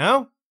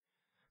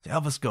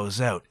 Elvis goes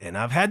out. And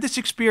I've had this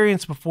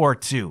experience before,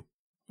 too,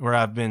 where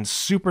I've been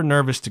super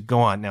nervous to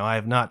go on. Now, I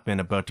have not been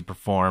about to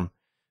perform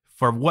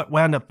for what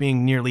wound up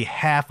being nearly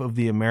half of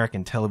the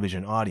American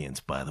television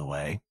audience, by the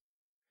way.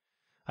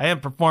 I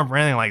haven't performed for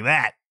anything like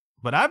that.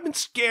 But I've been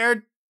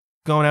scared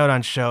going out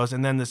on shows.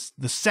 And then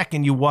the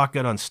second you walk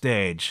out on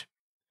stage,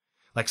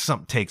 like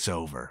something takes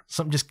over.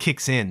 Something just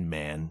kicks in,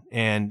 man.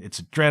 And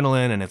it's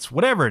adrenaline and it's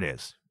whatever it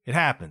is. It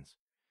happens.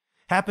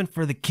 Happened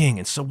for the king.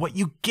 And so what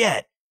you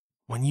get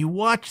when you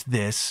watch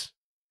this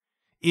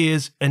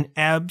is an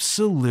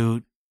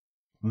absolute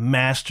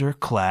master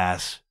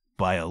class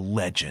by a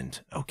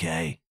legend,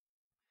 okay?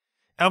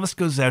 Elvis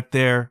goes out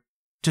there,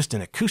 just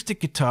an acoustic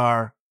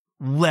guitar,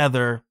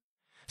 leather,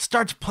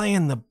 starts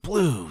playing the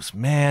blues,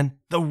 man.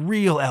 The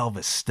real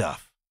Elvis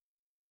stuff.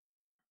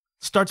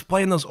 Starts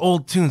playing those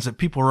old tunes that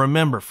people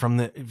remember from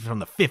the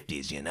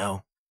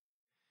 50s,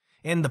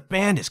 And the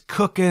band is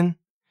cooking,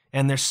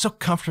 and they're so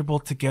comfortable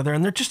together,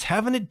 and they're just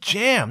having a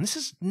jam. This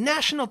is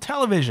national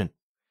television.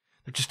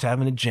 They're just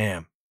having a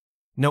jam.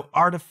 No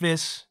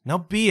artifice, no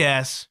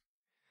BS.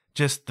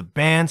 Just the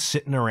band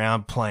sitting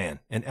around playing.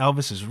 And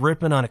Elvis is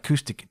ripping on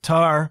acoustic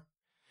guitar.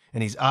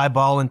 And he's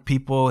eyeballing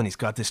people. And he's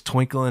got this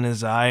twinkle in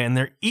his eye. And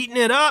they're eating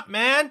it up,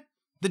 man.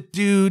 The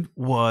dude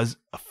was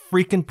a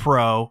freaking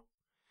pro.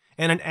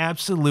 And an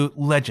absolute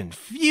legend.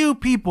 Few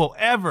people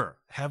ever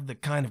have the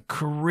kind of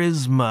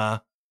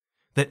charisma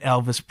that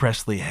Elvis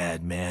Presley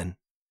had, man.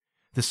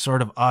 This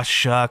sort of aw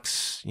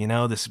shucks,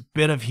 this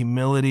bit of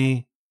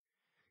humility.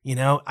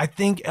 I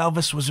think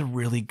Elvis was a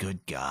really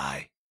good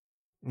guy.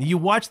 You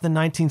watch the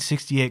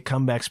 1968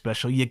 Comeback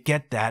Special, you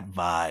get that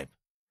vibe.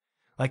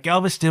 Like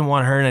Elvis didn't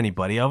want to hurt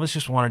anybody. Elvis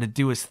just wanted to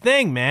do his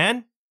thing,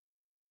 man.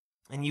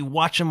 And you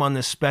watch him on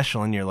this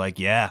special and you're like,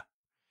 yeah,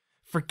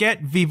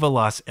 forget Viva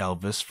Las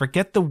Elvis.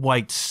 Forget the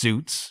white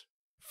suits.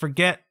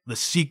 Forget the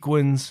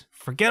sequins.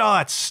 Forget all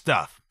that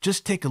stuff.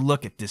 Just take a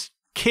look at this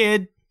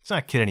kid. He's not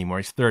a kid anymore.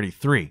 He's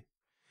 33.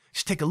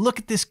 Just take a look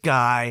at this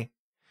guy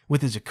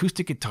with his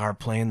acoustic guitar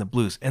playing the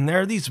blues. And there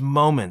are these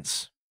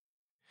moments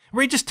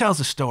where he just tells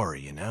a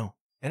story, and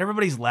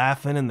everybody's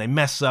laughing and they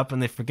mess up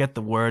and they forget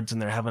the words and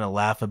they're having a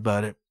laugh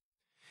about it.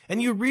 And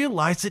you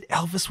realize that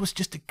Elvis was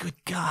just a good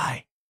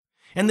guy.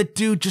 And the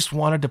dude just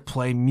wanted to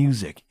play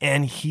music.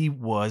 And he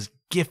was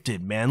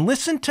gifted, man.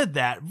 Listen to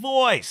that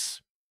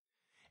voice.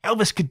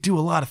 Elvis could do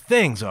a lot of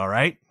things, all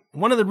right?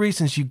 One of the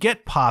reasons you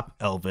get Pop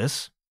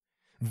Elvis,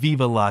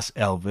 Viva Las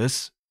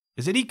Elvis,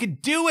 is that he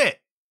could do it.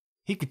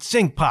 He could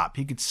sing pop.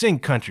 He could sing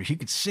country. He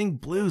could sing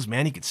blues,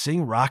 man. He could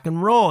sing rock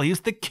and roll. He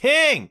was the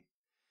king.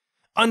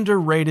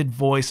 Underrated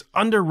voice,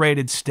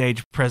 underrated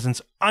stage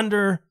presence,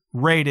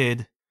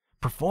 underrated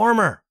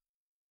performer.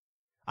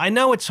 I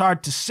know it's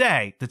hard to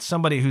say that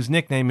somebody whose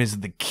nickname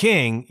is the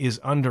King is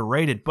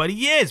underrated, but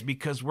he is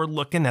because we're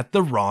looking at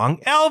the wrong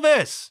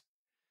Elvis.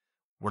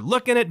 We're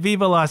looking at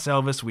Viva Las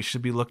Elvis. We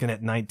should be looking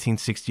at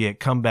 1968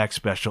 Comeback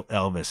Special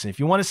Elvis. And if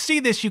you want to see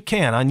this, you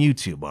can on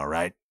YouTube, all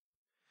right?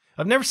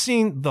 I've never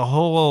seen the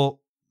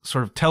whole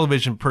sort of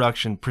television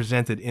production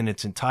presented in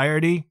its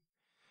entirety,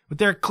 but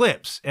there are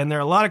clips, and there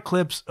are a lot of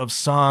clips of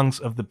songs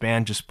of the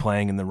band just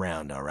playing in the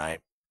round, all right?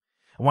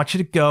 I want you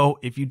to go,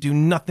 if you do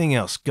nothing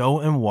else, go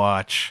and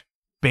watch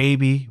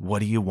Baby, What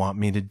Do You Want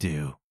Me to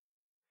Do?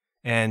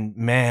 And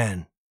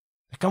man,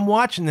 like I'm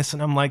watching this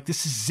and I'm like,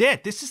 this is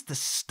it. This is the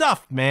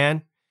stuff,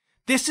 man.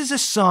 This is a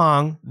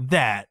song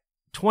that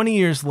 20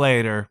 years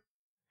later,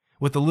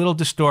 with a little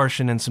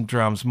distortion and some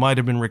drums, might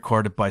have been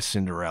recorded by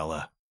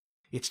Cinderella.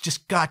 It's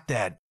just got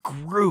that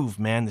groove,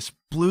 man, this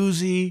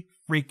bluesy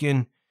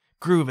freaking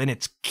groove, and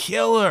it's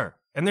killer.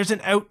 And there's an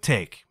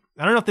outtake.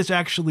 I don't know if this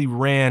actually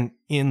ran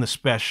in the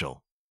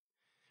special.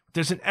 But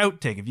there's an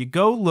outtake. If you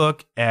go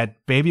look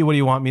at Baby, What Do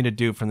You Want Me to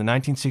Do from the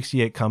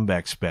 1968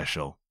 Comeback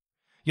Special,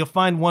 you'll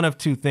find one of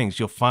two things.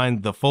 You'll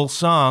find the full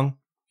song,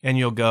 and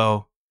you'll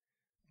go,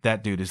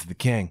 that dude is the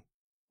king.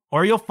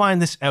 Or you'll find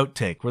this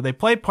outtake where they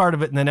play part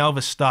of it and then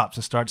Elvis stops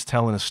and starts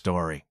telling a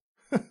story.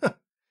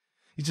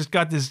 He's just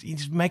got this,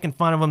 he's making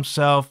fun of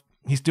himself.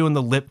 He's doing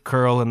the lip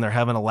curl and they're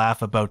having a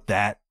laugh about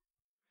that.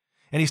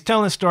 And he's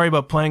telling a story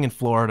about playing in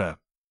Florida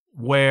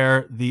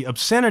where the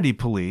obscenity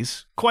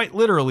police, quite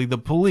literally the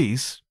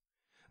police,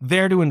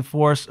 there to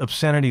enforce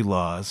obscenity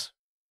laws,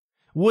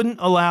 wouldn't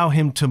allow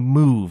him to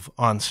move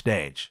on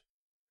stage.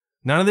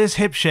 None of this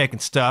hip shaking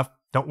stuff.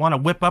 Don't want to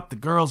whip up the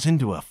girls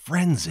into a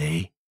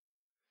frenzy.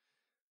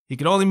 He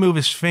could only move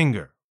his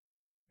finger.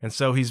 And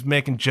so he's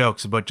making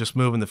jokes about just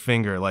moving the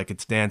finger like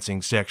it's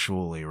dancing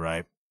sexually,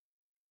 right?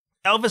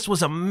 Elvis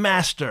was a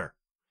master,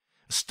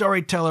 a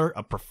storyteller,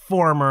 a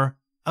performer,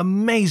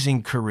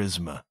 amazing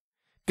charisma.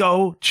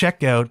 Go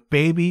check out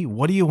Baby,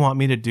 What Do You Want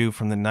Me to Do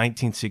from the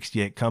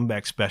 1968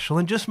 Comeback Special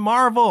and just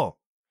marvel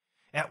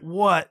at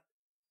what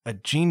a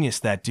genius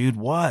that dude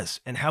was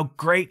and how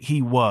great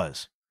he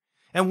was.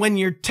 And when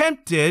you're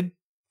tempted,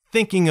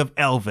 thinking of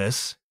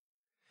Elvis,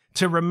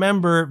 to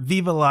remember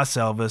Viva Las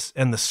Elvis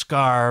and the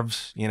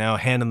scarves,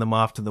 handing them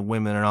off to the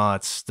women and all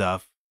that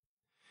stuff,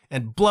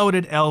 and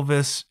bloated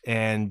Elvis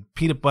and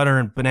peanut butter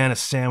and banana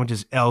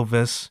sandwiches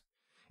Elvis,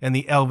 and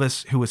the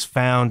Elvis who was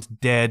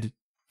found dead,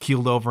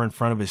 keeled over in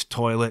front of his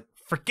toilet.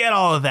 Forget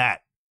all of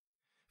that.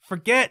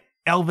 Forget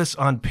Elvis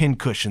on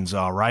pincushions,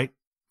 all right?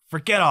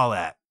 Forget all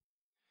that.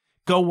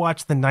 Go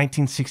watch the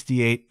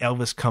 1968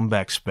 Elvis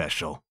Comeback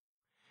Special.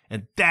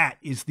 And that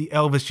is the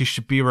Elvis you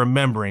should be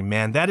remembering,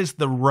 man. That is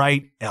the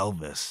right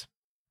Elvis.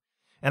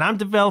 And I'm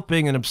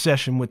developing an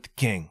obsession with the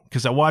King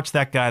because I watch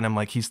that guy and I'm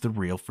like, he's the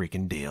real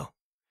freaking deal.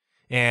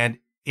 And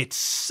it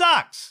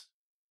sucks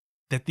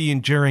that the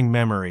enduring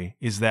memory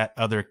is that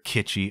other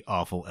kitschy,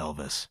 awful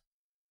Elvis.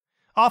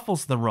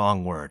 Awful's the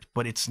wrong word,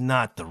 but it's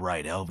not the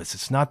right Elvis.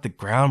 It's not the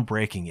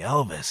groundbreaking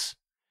Elvis.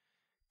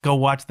 Go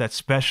watch that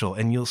special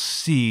and you'll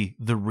see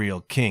the real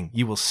King.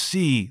 You will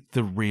see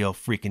the real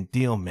freaking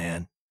deal,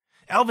 man.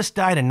 Elvis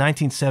died in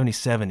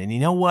 1977, and you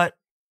know what?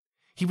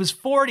 He was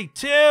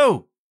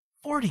 42.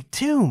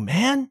 42,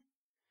 man.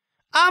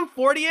 I'm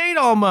 48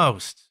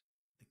 almost.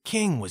 The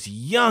King was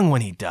young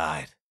when he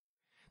died.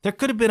 There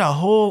could have been a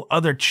whole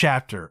other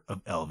chapter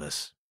of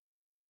Elvis.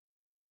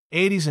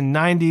 80s and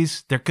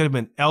 90s, there could have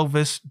been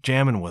Elvis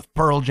jamming with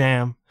Pearl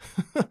Jam.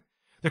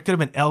 There could have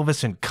been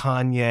Elvis and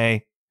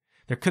Kanye.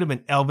 There could have been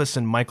Elvis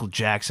and Michael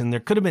Jackson. There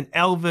could have been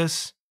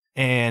Elvis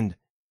and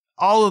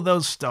all of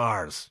those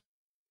stars.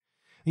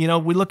 You know,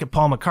 we look at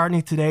Paul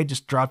McCartney today,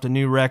 just dropped a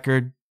new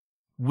record.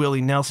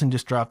 Willie Nelson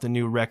just dropped a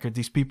new record.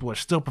 These people are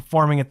still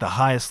performing at the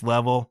highest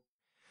level,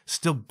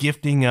 still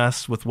gifting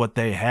us with what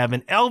they have.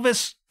 And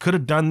Elvis could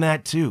have done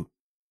that too.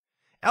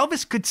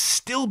 Elvis could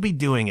still be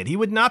doing it. He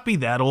would not be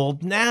that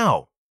old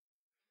now.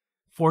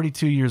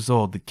 42 years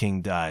old, the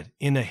king died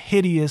in a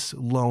hideous,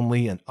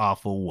 lonely, and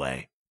awful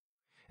way.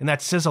 And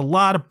that says a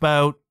lot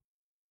about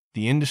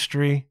the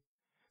industry.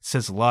 It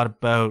says a lot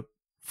about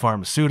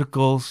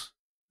pharmaceuticals.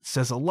 It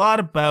says a lot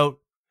about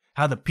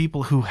how the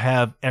people who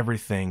have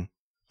everything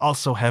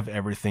also have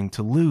everything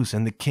to lose.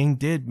 And the king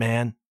did,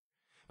 man.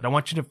 But I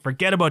want you to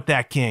forget about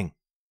that king.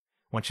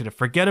 I want you to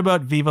forget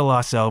about Viva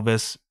Las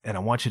Elvis. And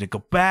I want you to go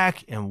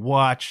back and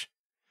watch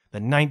the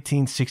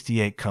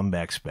 1968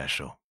 Comeback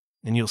Special.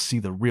 And you'll see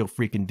the real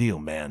freaking deal,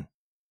 man.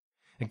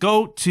 And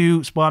go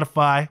to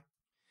Spotify,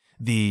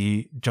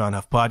 the John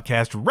Huff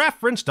Podcast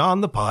referenced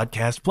on the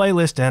podcast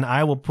playlist, and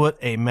I will put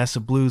A Mess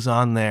of Blues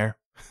on there.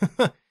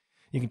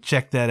 You can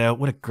check that out.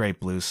 What a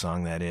great blues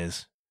song that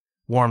is.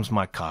 Warms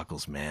my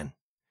cockles, man.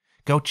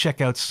 Go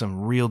check out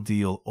some real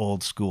deal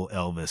old school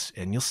Elvis,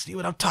 and you'll see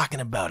what I'm talking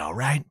about, all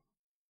right?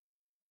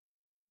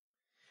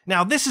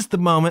 Now, this is the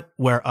moment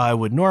where I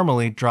would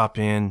normally drop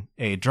in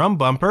a drum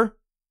bumper.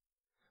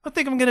 I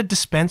think I'm going to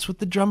dispense with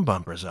the drum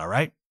bumpers, all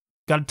right?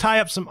 Got to tie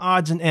up some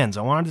odds and ends.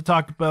 I wanted to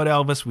talk about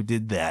Elvis. We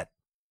did that.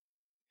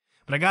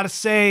 But I got to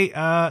say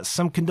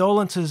some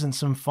condolences and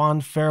some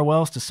fond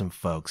farewells to some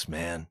folks,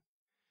 man.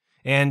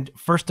 And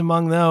first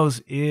among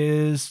those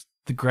is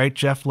the great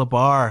Jeff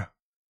Labar,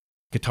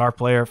 guitar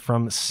player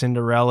from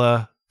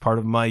Cinderella, part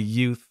of my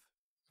youth.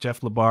 Jeff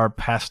Labar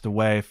passed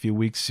away a few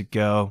weeks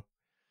ago.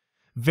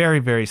 Very,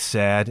 very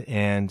sad.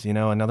 And, you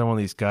know, another one of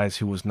these guys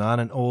who was not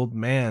an old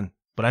man.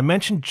 But I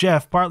mentioned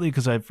Jeff partly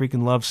because I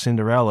freaking love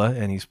Cinderella,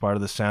 and he's part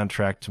of the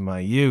soundtrack to my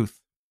youth.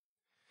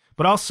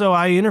 But also,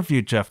 I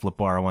interviewed Jeff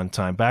Labar one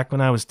time, back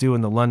when I was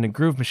doing the London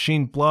Groove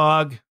Machine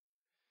blog.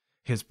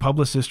 His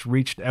publicist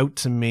reached out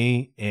to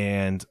me,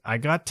 and I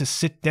got to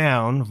sit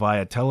down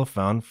via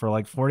telephone for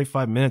like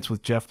 45 minutes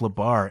with Jeff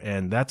Labar,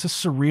 and that's a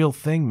surreal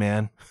thing,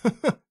 man.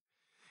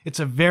 It's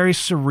a very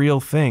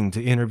surreal thing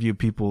to interview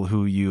people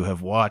who you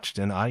have watched,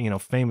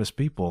 and famous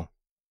people.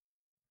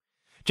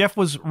 Jeff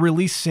was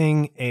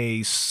releasing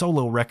a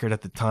solo record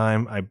at the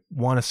time. I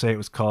want to say it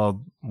was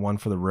called One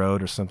for the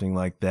Road or something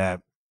like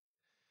that.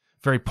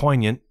 Very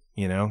poignant,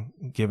 you know,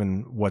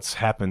 given what's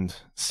happened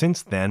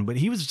since then. But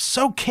he was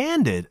so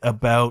candid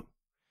about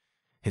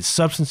his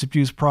substance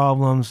abuse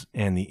problems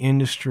and the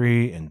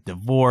industry and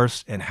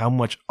divorce and how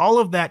much all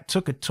of that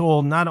took a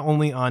toll not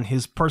only on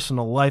his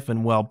personal life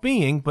and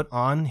well-being, but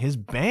on his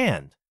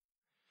band.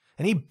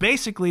 And he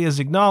basically has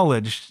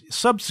acknowledged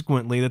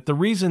subsequently that the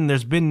reason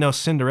there's been no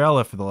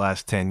Cinderella for the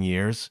last 10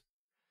 years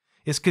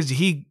is because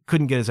he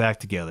couldn't get his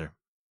act together.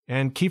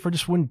 And Kiefer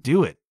just wouldn't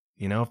do it.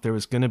 You know, if there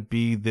was going to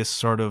be this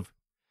sort of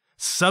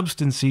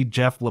substancy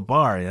Jeff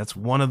Labar, that's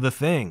one of the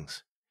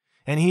things.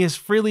 And he has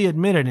freely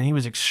admitted, and he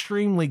was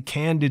extremely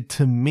candid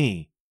to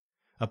me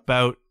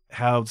about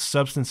how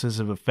substances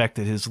have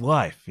affected his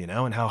life, you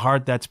know, and how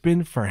hard that's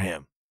been for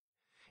him.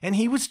 And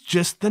he was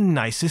just the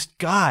nicest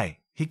guy.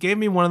 He gave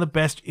me one of the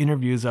best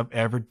interviews I've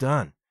ever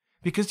done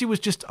because he was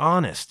just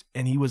honest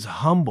and he was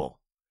humble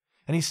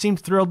and he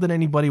seemed thrilled that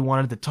anybody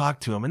wanted to talk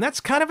to him. And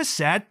that's kind of a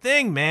sad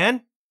thing,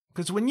 man,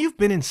 because when you've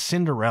been in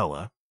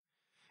Cinderella,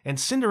 and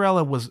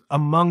Cinderella was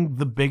among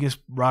the biggest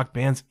rock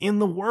bands in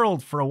the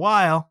world for a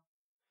while,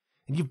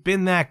 and you've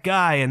been that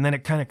guy, and then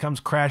it kind of comes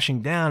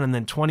crashing down, and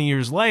then 20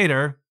 years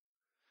later,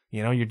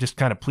 you know, you're just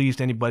kind of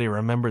pleased anybody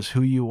remembers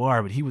who you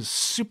are. But he was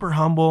super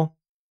humble,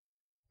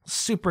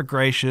 super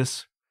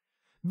gracious,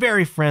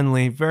 very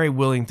friendly, very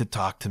willing to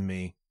talk to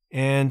me.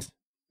 And it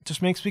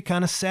just makes me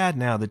kind of sad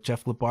now that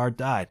Jeff Labar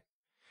died.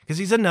 Because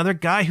he's another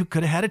guy who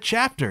could have had a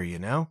chapter, you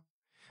know?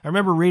 I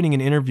remember reading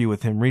an interview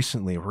with him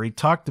recently where he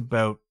talked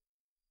about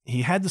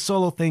he had the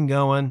solo thing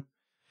going,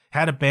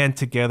 had a band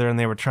together, and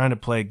they were trying to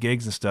play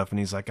gigs and stuff. And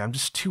he's like, I'm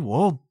just too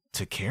old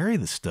to carry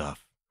the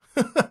stuff.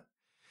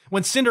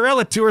 When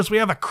Cinderella tours, we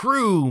have a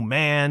crew,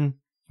 man.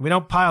 We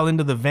don't pile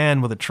into the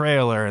van with a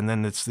trailer, and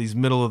then it's these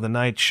middle of the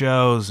night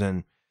shows,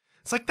 and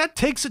it's like, that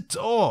takes a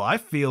toll. I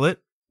feel it.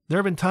 There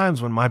have been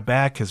times when my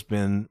back has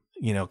been,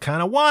 you know,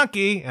 kind of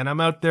wonky, and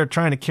I'm out there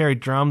trying to carry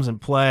drums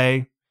and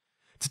play.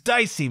 It's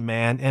dicey,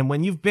 man. And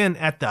when you've been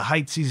at the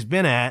heights he's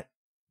been at,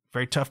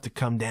 very tough to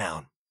come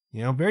down.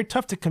 You know, very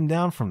tough to come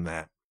down from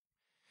that.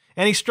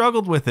 And he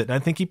struggled with it. I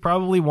think he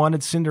probably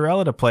wanted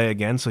Cinderella to play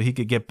again so he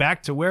could get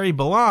back to where he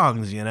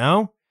belongs, you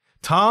know?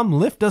 Tom,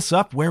 lift us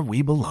up where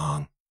we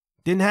belong.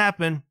 Didn't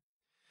happen.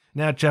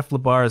 Now Jeff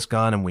Labar is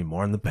gone and we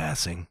mourn the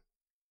passing.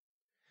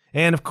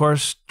 And of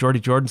course,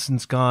 Geordie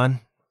Jordenson's gone,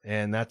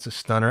 and that's a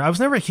stunner. I was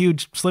never a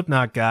huge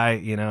Slipknot guy,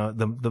 you know.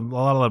 A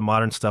lot of the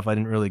modern stuff I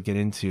didn't really get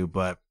into,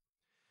 but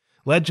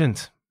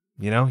legend,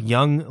 you know,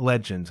 young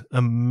legend,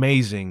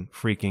 amazing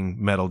freaking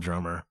metal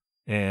drummer,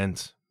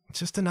 and It's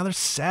just another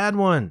sad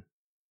one.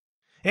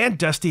 And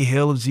Dusty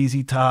Hill of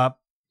ZZ Top.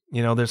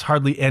 You know, there's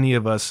hardly any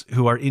of us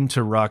who are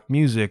into rock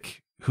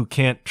music who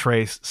can't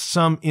trace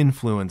some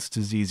influence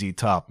to ZZ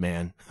Top,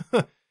 man.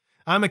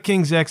 I'm a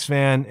King's X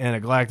fan and a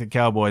Galactic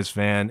Cowboys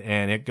fan,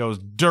 and it goes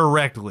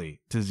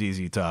directly to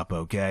ZZ Top,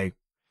 okay?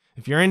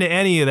 If you're into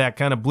any of that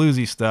kind of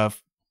bluesy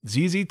stuff,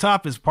 ZZ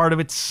Top is part of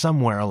it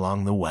somewhere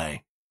along the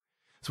way.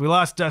 So we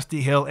lost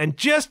Dusty Hill, and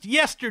just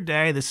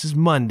yesterday, this is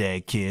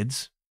Monday,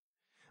 kids.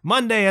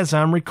 Monday as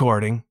I'm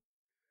recording,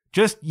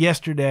 just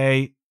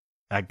yesterday,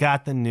 I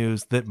got the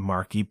news that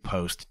Marky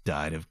Post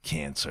died of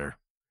cancer.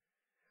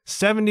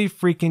 70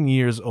 freaking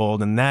years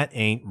old, and that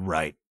ain't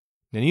right.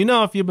 And you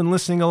know, if you've been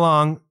listening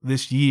along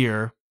this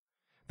year,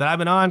 that I've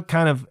been on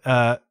kind of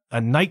a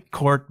night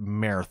court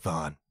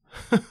marathon.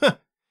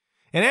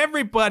 And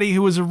everybody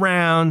who was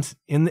around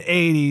in the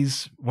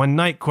 80s when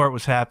night court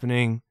was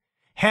happening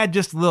had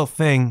just a little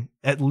thing,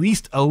 at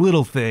least a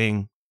little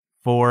thing,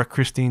 for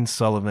Christine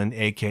Sullivan,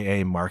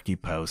 a.k.a. Marky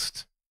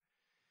Post.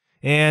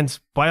 And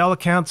by all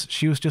accounts,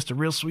 she was just a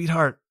real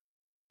sweetheart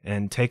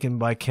and taken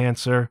by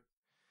cancer.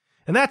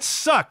 And that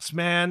sucks,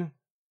 man.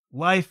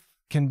 Life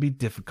can be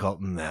difficult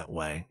in that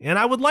way. And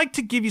I would like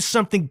to give you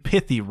something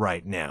pithy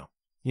right now.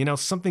 You know,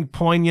 something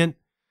poignant,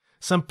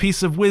 some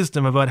piece of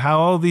wisdom about how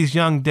all these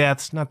young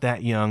deaths, not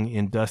that young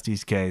in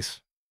Dusty's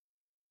case,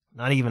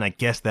 not even, I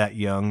guess, that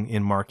young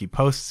in Marky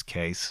Post's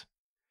case,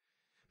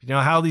 you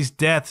know, how these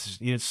deaths,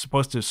 you know, it's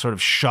supposed to sort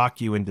of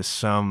shock you into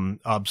some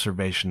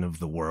observation of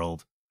the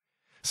world,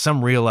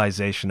 some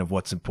realization of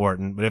what's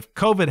important. But if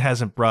COVID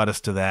hasn't brought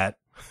us to that,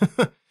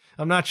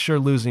 I'm not sure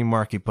losing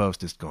Marky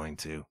Post is going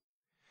to.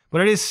 But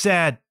it is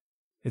sad.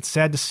 It's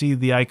sad to see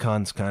the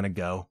icons kind of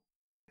go.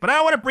 But I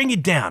don't want to bring you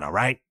down, all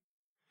right?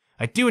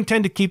 I do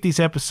intend to keep these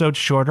episodes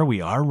shorter. We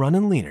are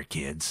running leaner,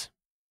 kids.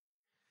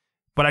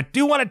 But I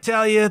do want to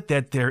tell you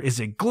that there is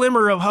a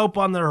glimmer of hope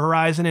on the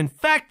horizon. In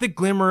fact, the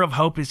glimmer of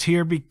hope is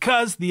here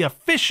because the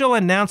official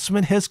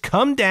announcement has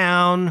come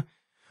down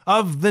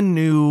of the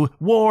new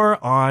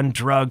War on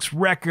Drugs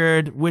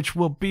record, which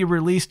will be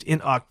released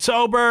in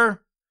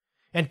October.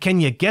 And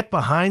can you get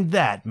behind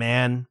that,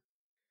 man?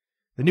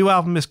 The new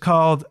album is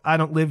called I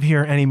Don't Live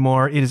Here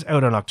Anymore. It is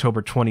out on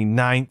October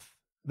 29th.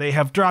 They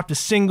have dropped a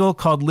single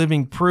called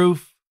Living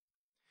Proof,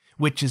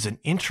 which is an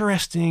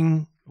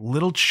interesting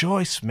little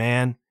choice,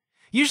 man.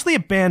 Usually a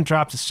band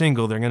drops a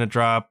single, they're going to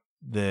drop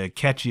the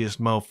catchiest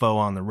mofo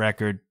on the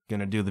record, going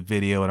to do the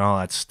video and all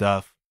that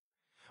stuff.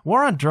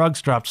 War on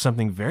Drugs dropped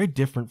something very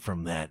different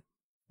from that.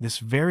 This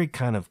very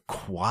kind of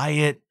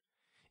quiet,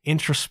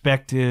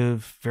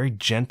 introspective, very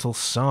gentle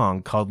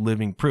song called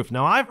Living Proof.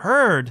 Now, I've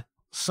heard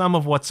some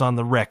of what's on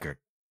the record,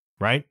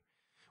 right?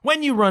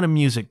 When you run a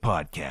music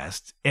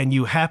podcast and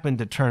you happen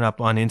to turn up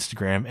on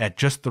Instagram at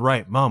just the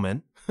right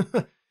moment,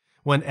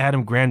 when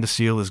Adam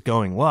Grandiseel is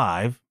going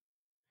live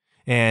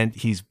and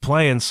he's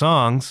playing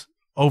songs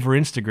over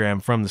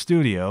Instagram from the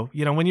studio,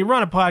 you know, when you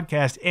run a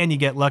podcast and you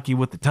get lucky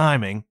with the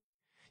timing,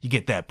 you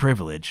get that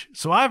privilege.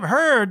 So I've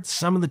heard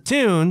some of the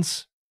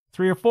tunes,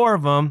 3 or 4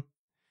 of them,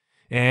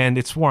 and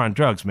it's War on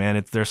Drugs,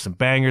 man. There's some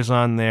bangers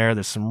on there.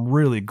 There's some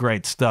really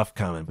great stuff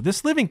coming. But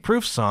this Living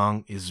Proof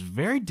song is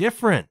very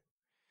different.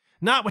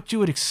 Not what you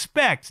would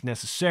expect,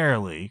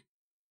 necessarily,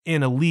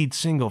 in a lead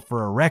single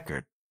for a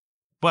record.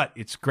 But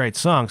it's a great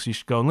song, so you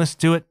should go and listen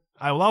to it.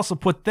 I will also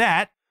put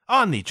that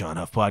on the John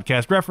Huff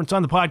Podcast reference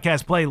on the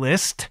podcast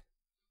playlist.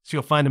 So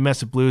you'll find A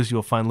Mess of Blues,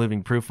 you'll find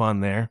Living Proof on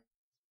there,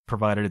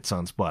 provided it's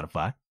on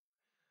Spotify.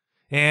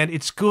 And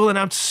it's cool, and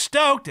I'm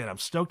stoked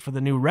for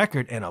the new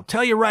record. And I'll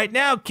tell you right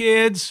now,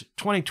 kids,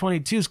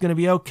 2022 is going to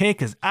be okay,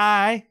 because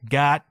I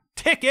got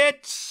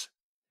tickets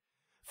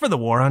for the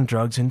War on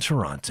Drugs in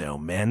Toronto.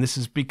 Man, this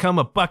has become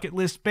a bucket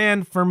list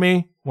band for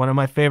me. One of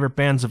my favorite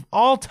bands of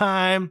all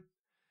time.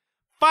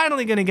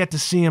 Finally going to get to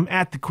see them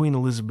at the Queen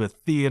Elizabeth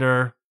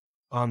Theatre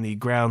on the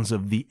grounds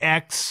of the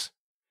X,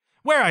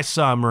 where I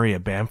saw Maria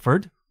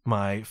Bamford,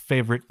 my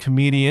favorite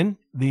comedian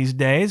these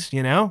days,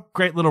 you know.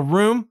 Great little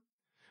room.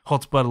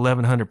 Holds about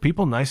 1,100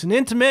 people. Nice and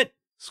intimate.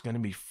 It's going to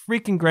be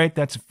freaking great.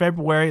 That's in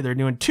February. They're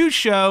doing 2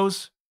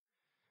 shows.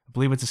 I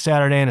believe it's a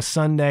Saturday and a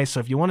Sunday. So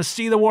if you want to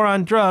see the War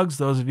on Drugs,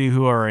 those of you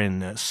who are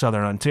in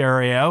Southern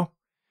Ontario,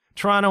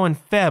 Toronto and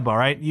Feb, all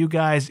right? You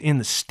guys in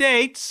the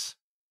States,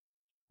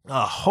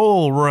 a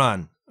whole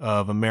run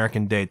of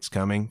American dates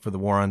coming for the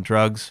War on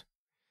Drugs.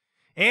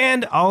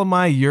 And all of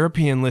my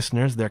European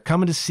listeners, they're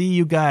coming to see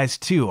you guys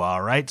too,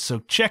 all right? So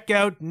check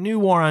out new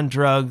War on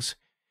Drugs.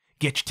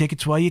 Get your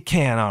tickets while you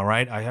can, all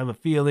right? I have a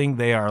feeling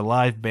they are a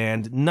live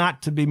band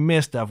not to be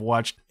missed. I've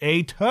watched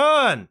a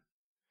ton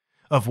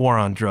of War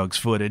on Drugs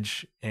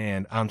footage,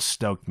 and I'm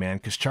stoked, man,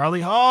 because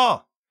Charlie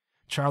Hall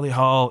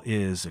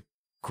is a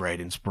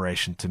great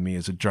inspiration to me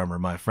as a drummer,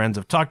 my friends.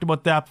 I've talked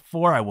about that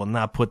before. I will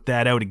not put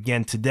that out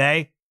again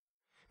today.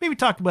 Maybe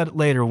talk about it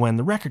later when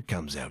the record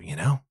comes out, you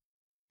know?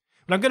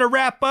 But I'm going to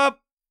wrap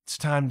up. It's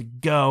time to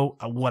go.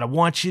 What I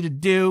want you to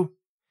do,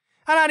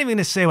 I'm not even going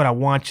to say what I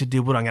want you to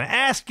do. What I'm going to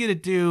ask you to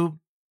do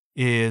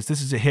is,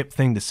 this is a hip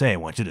thing to say, I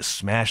want you to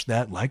smash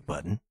that like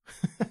button.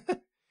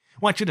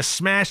 want you to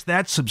smash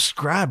that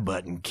subscribe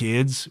button,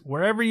 kids.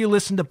 Wherever you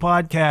listen to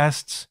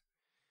podcasts,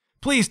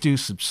 please do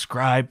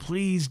subscribe.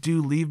 Please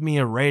do leave me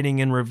a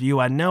rating and review.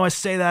 I know I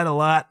say that a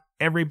lot.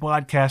 Every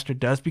podcaster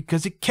does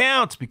because it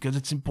counts, because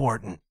it's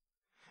important.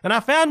 And I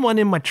found one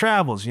in my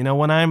travels. You know,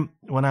 when I'm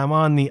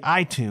on the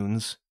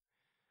iTunes,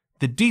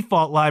 the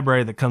default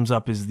library that comes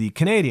up is the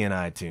Canadian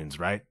iTunes,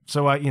 right?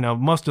 So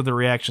most of the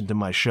reaction to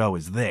my show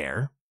is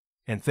there.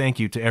 And thank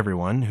you to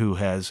everyone who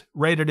has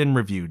rated and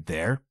reviewed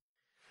there.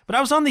 But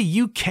I was on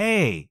the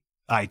UK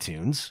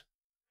iTunes,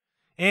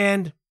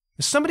 and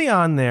there's somebody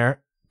on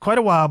there quite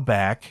a while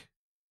back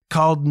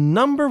called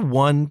Number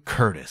One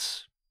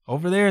Curtis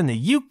over there in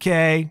the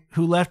UK,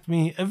 who left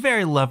me a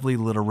very lovely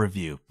little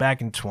review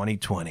back in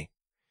 2020.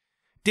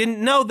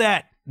 Didn't know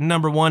that,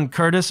 Number One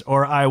Curtis,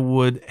 or I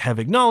would have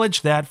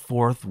acknowledged that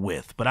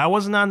forthwith. But I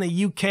wasn't on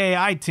the UK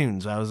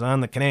iTunes. I was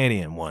on the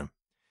Canadian one.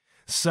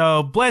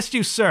 So bless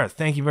you, sir.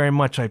 Thank you very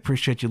much. I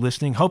appreciate you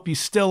listening. Hope you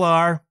still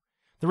are.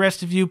 The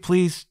rest of you,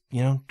 please,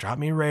 drop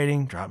me a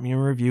rating, drop me a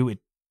review. It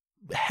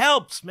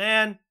helps,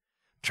 man. I'm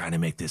trying to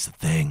make this a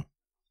thing.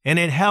 And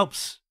it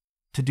helps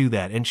to do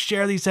that. And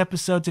share these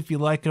episodes if you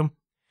like them.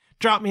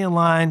 Drop me a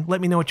line.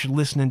 Let me know what you're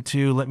listening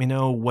to. Let me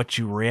know what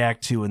you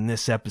react to in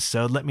this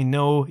episode. Let me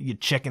know you're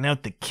checking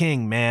out the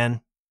king,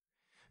 man.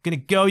 Gonna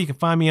go. You can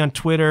find me on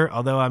Twitter,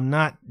 although I'm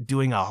not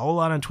doing a whole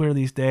lot on Twitter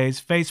these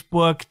days.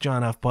 Facebook,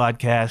 John Huff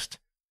Podcast.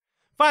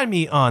 Find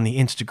me on the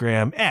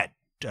Instagram at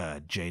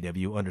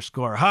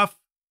JW_Huff.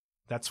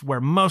 That's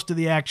where most of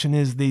the action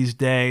is these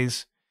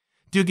days.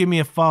 Do give me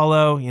a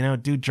follow.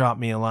 Do drop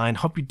me a line.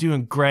 Hope you're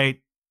doing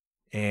great.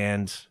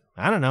 And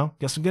I don't know.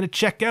 Guess I'm going to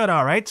check out,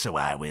 all right? So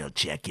I will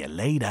check you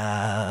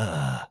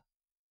later.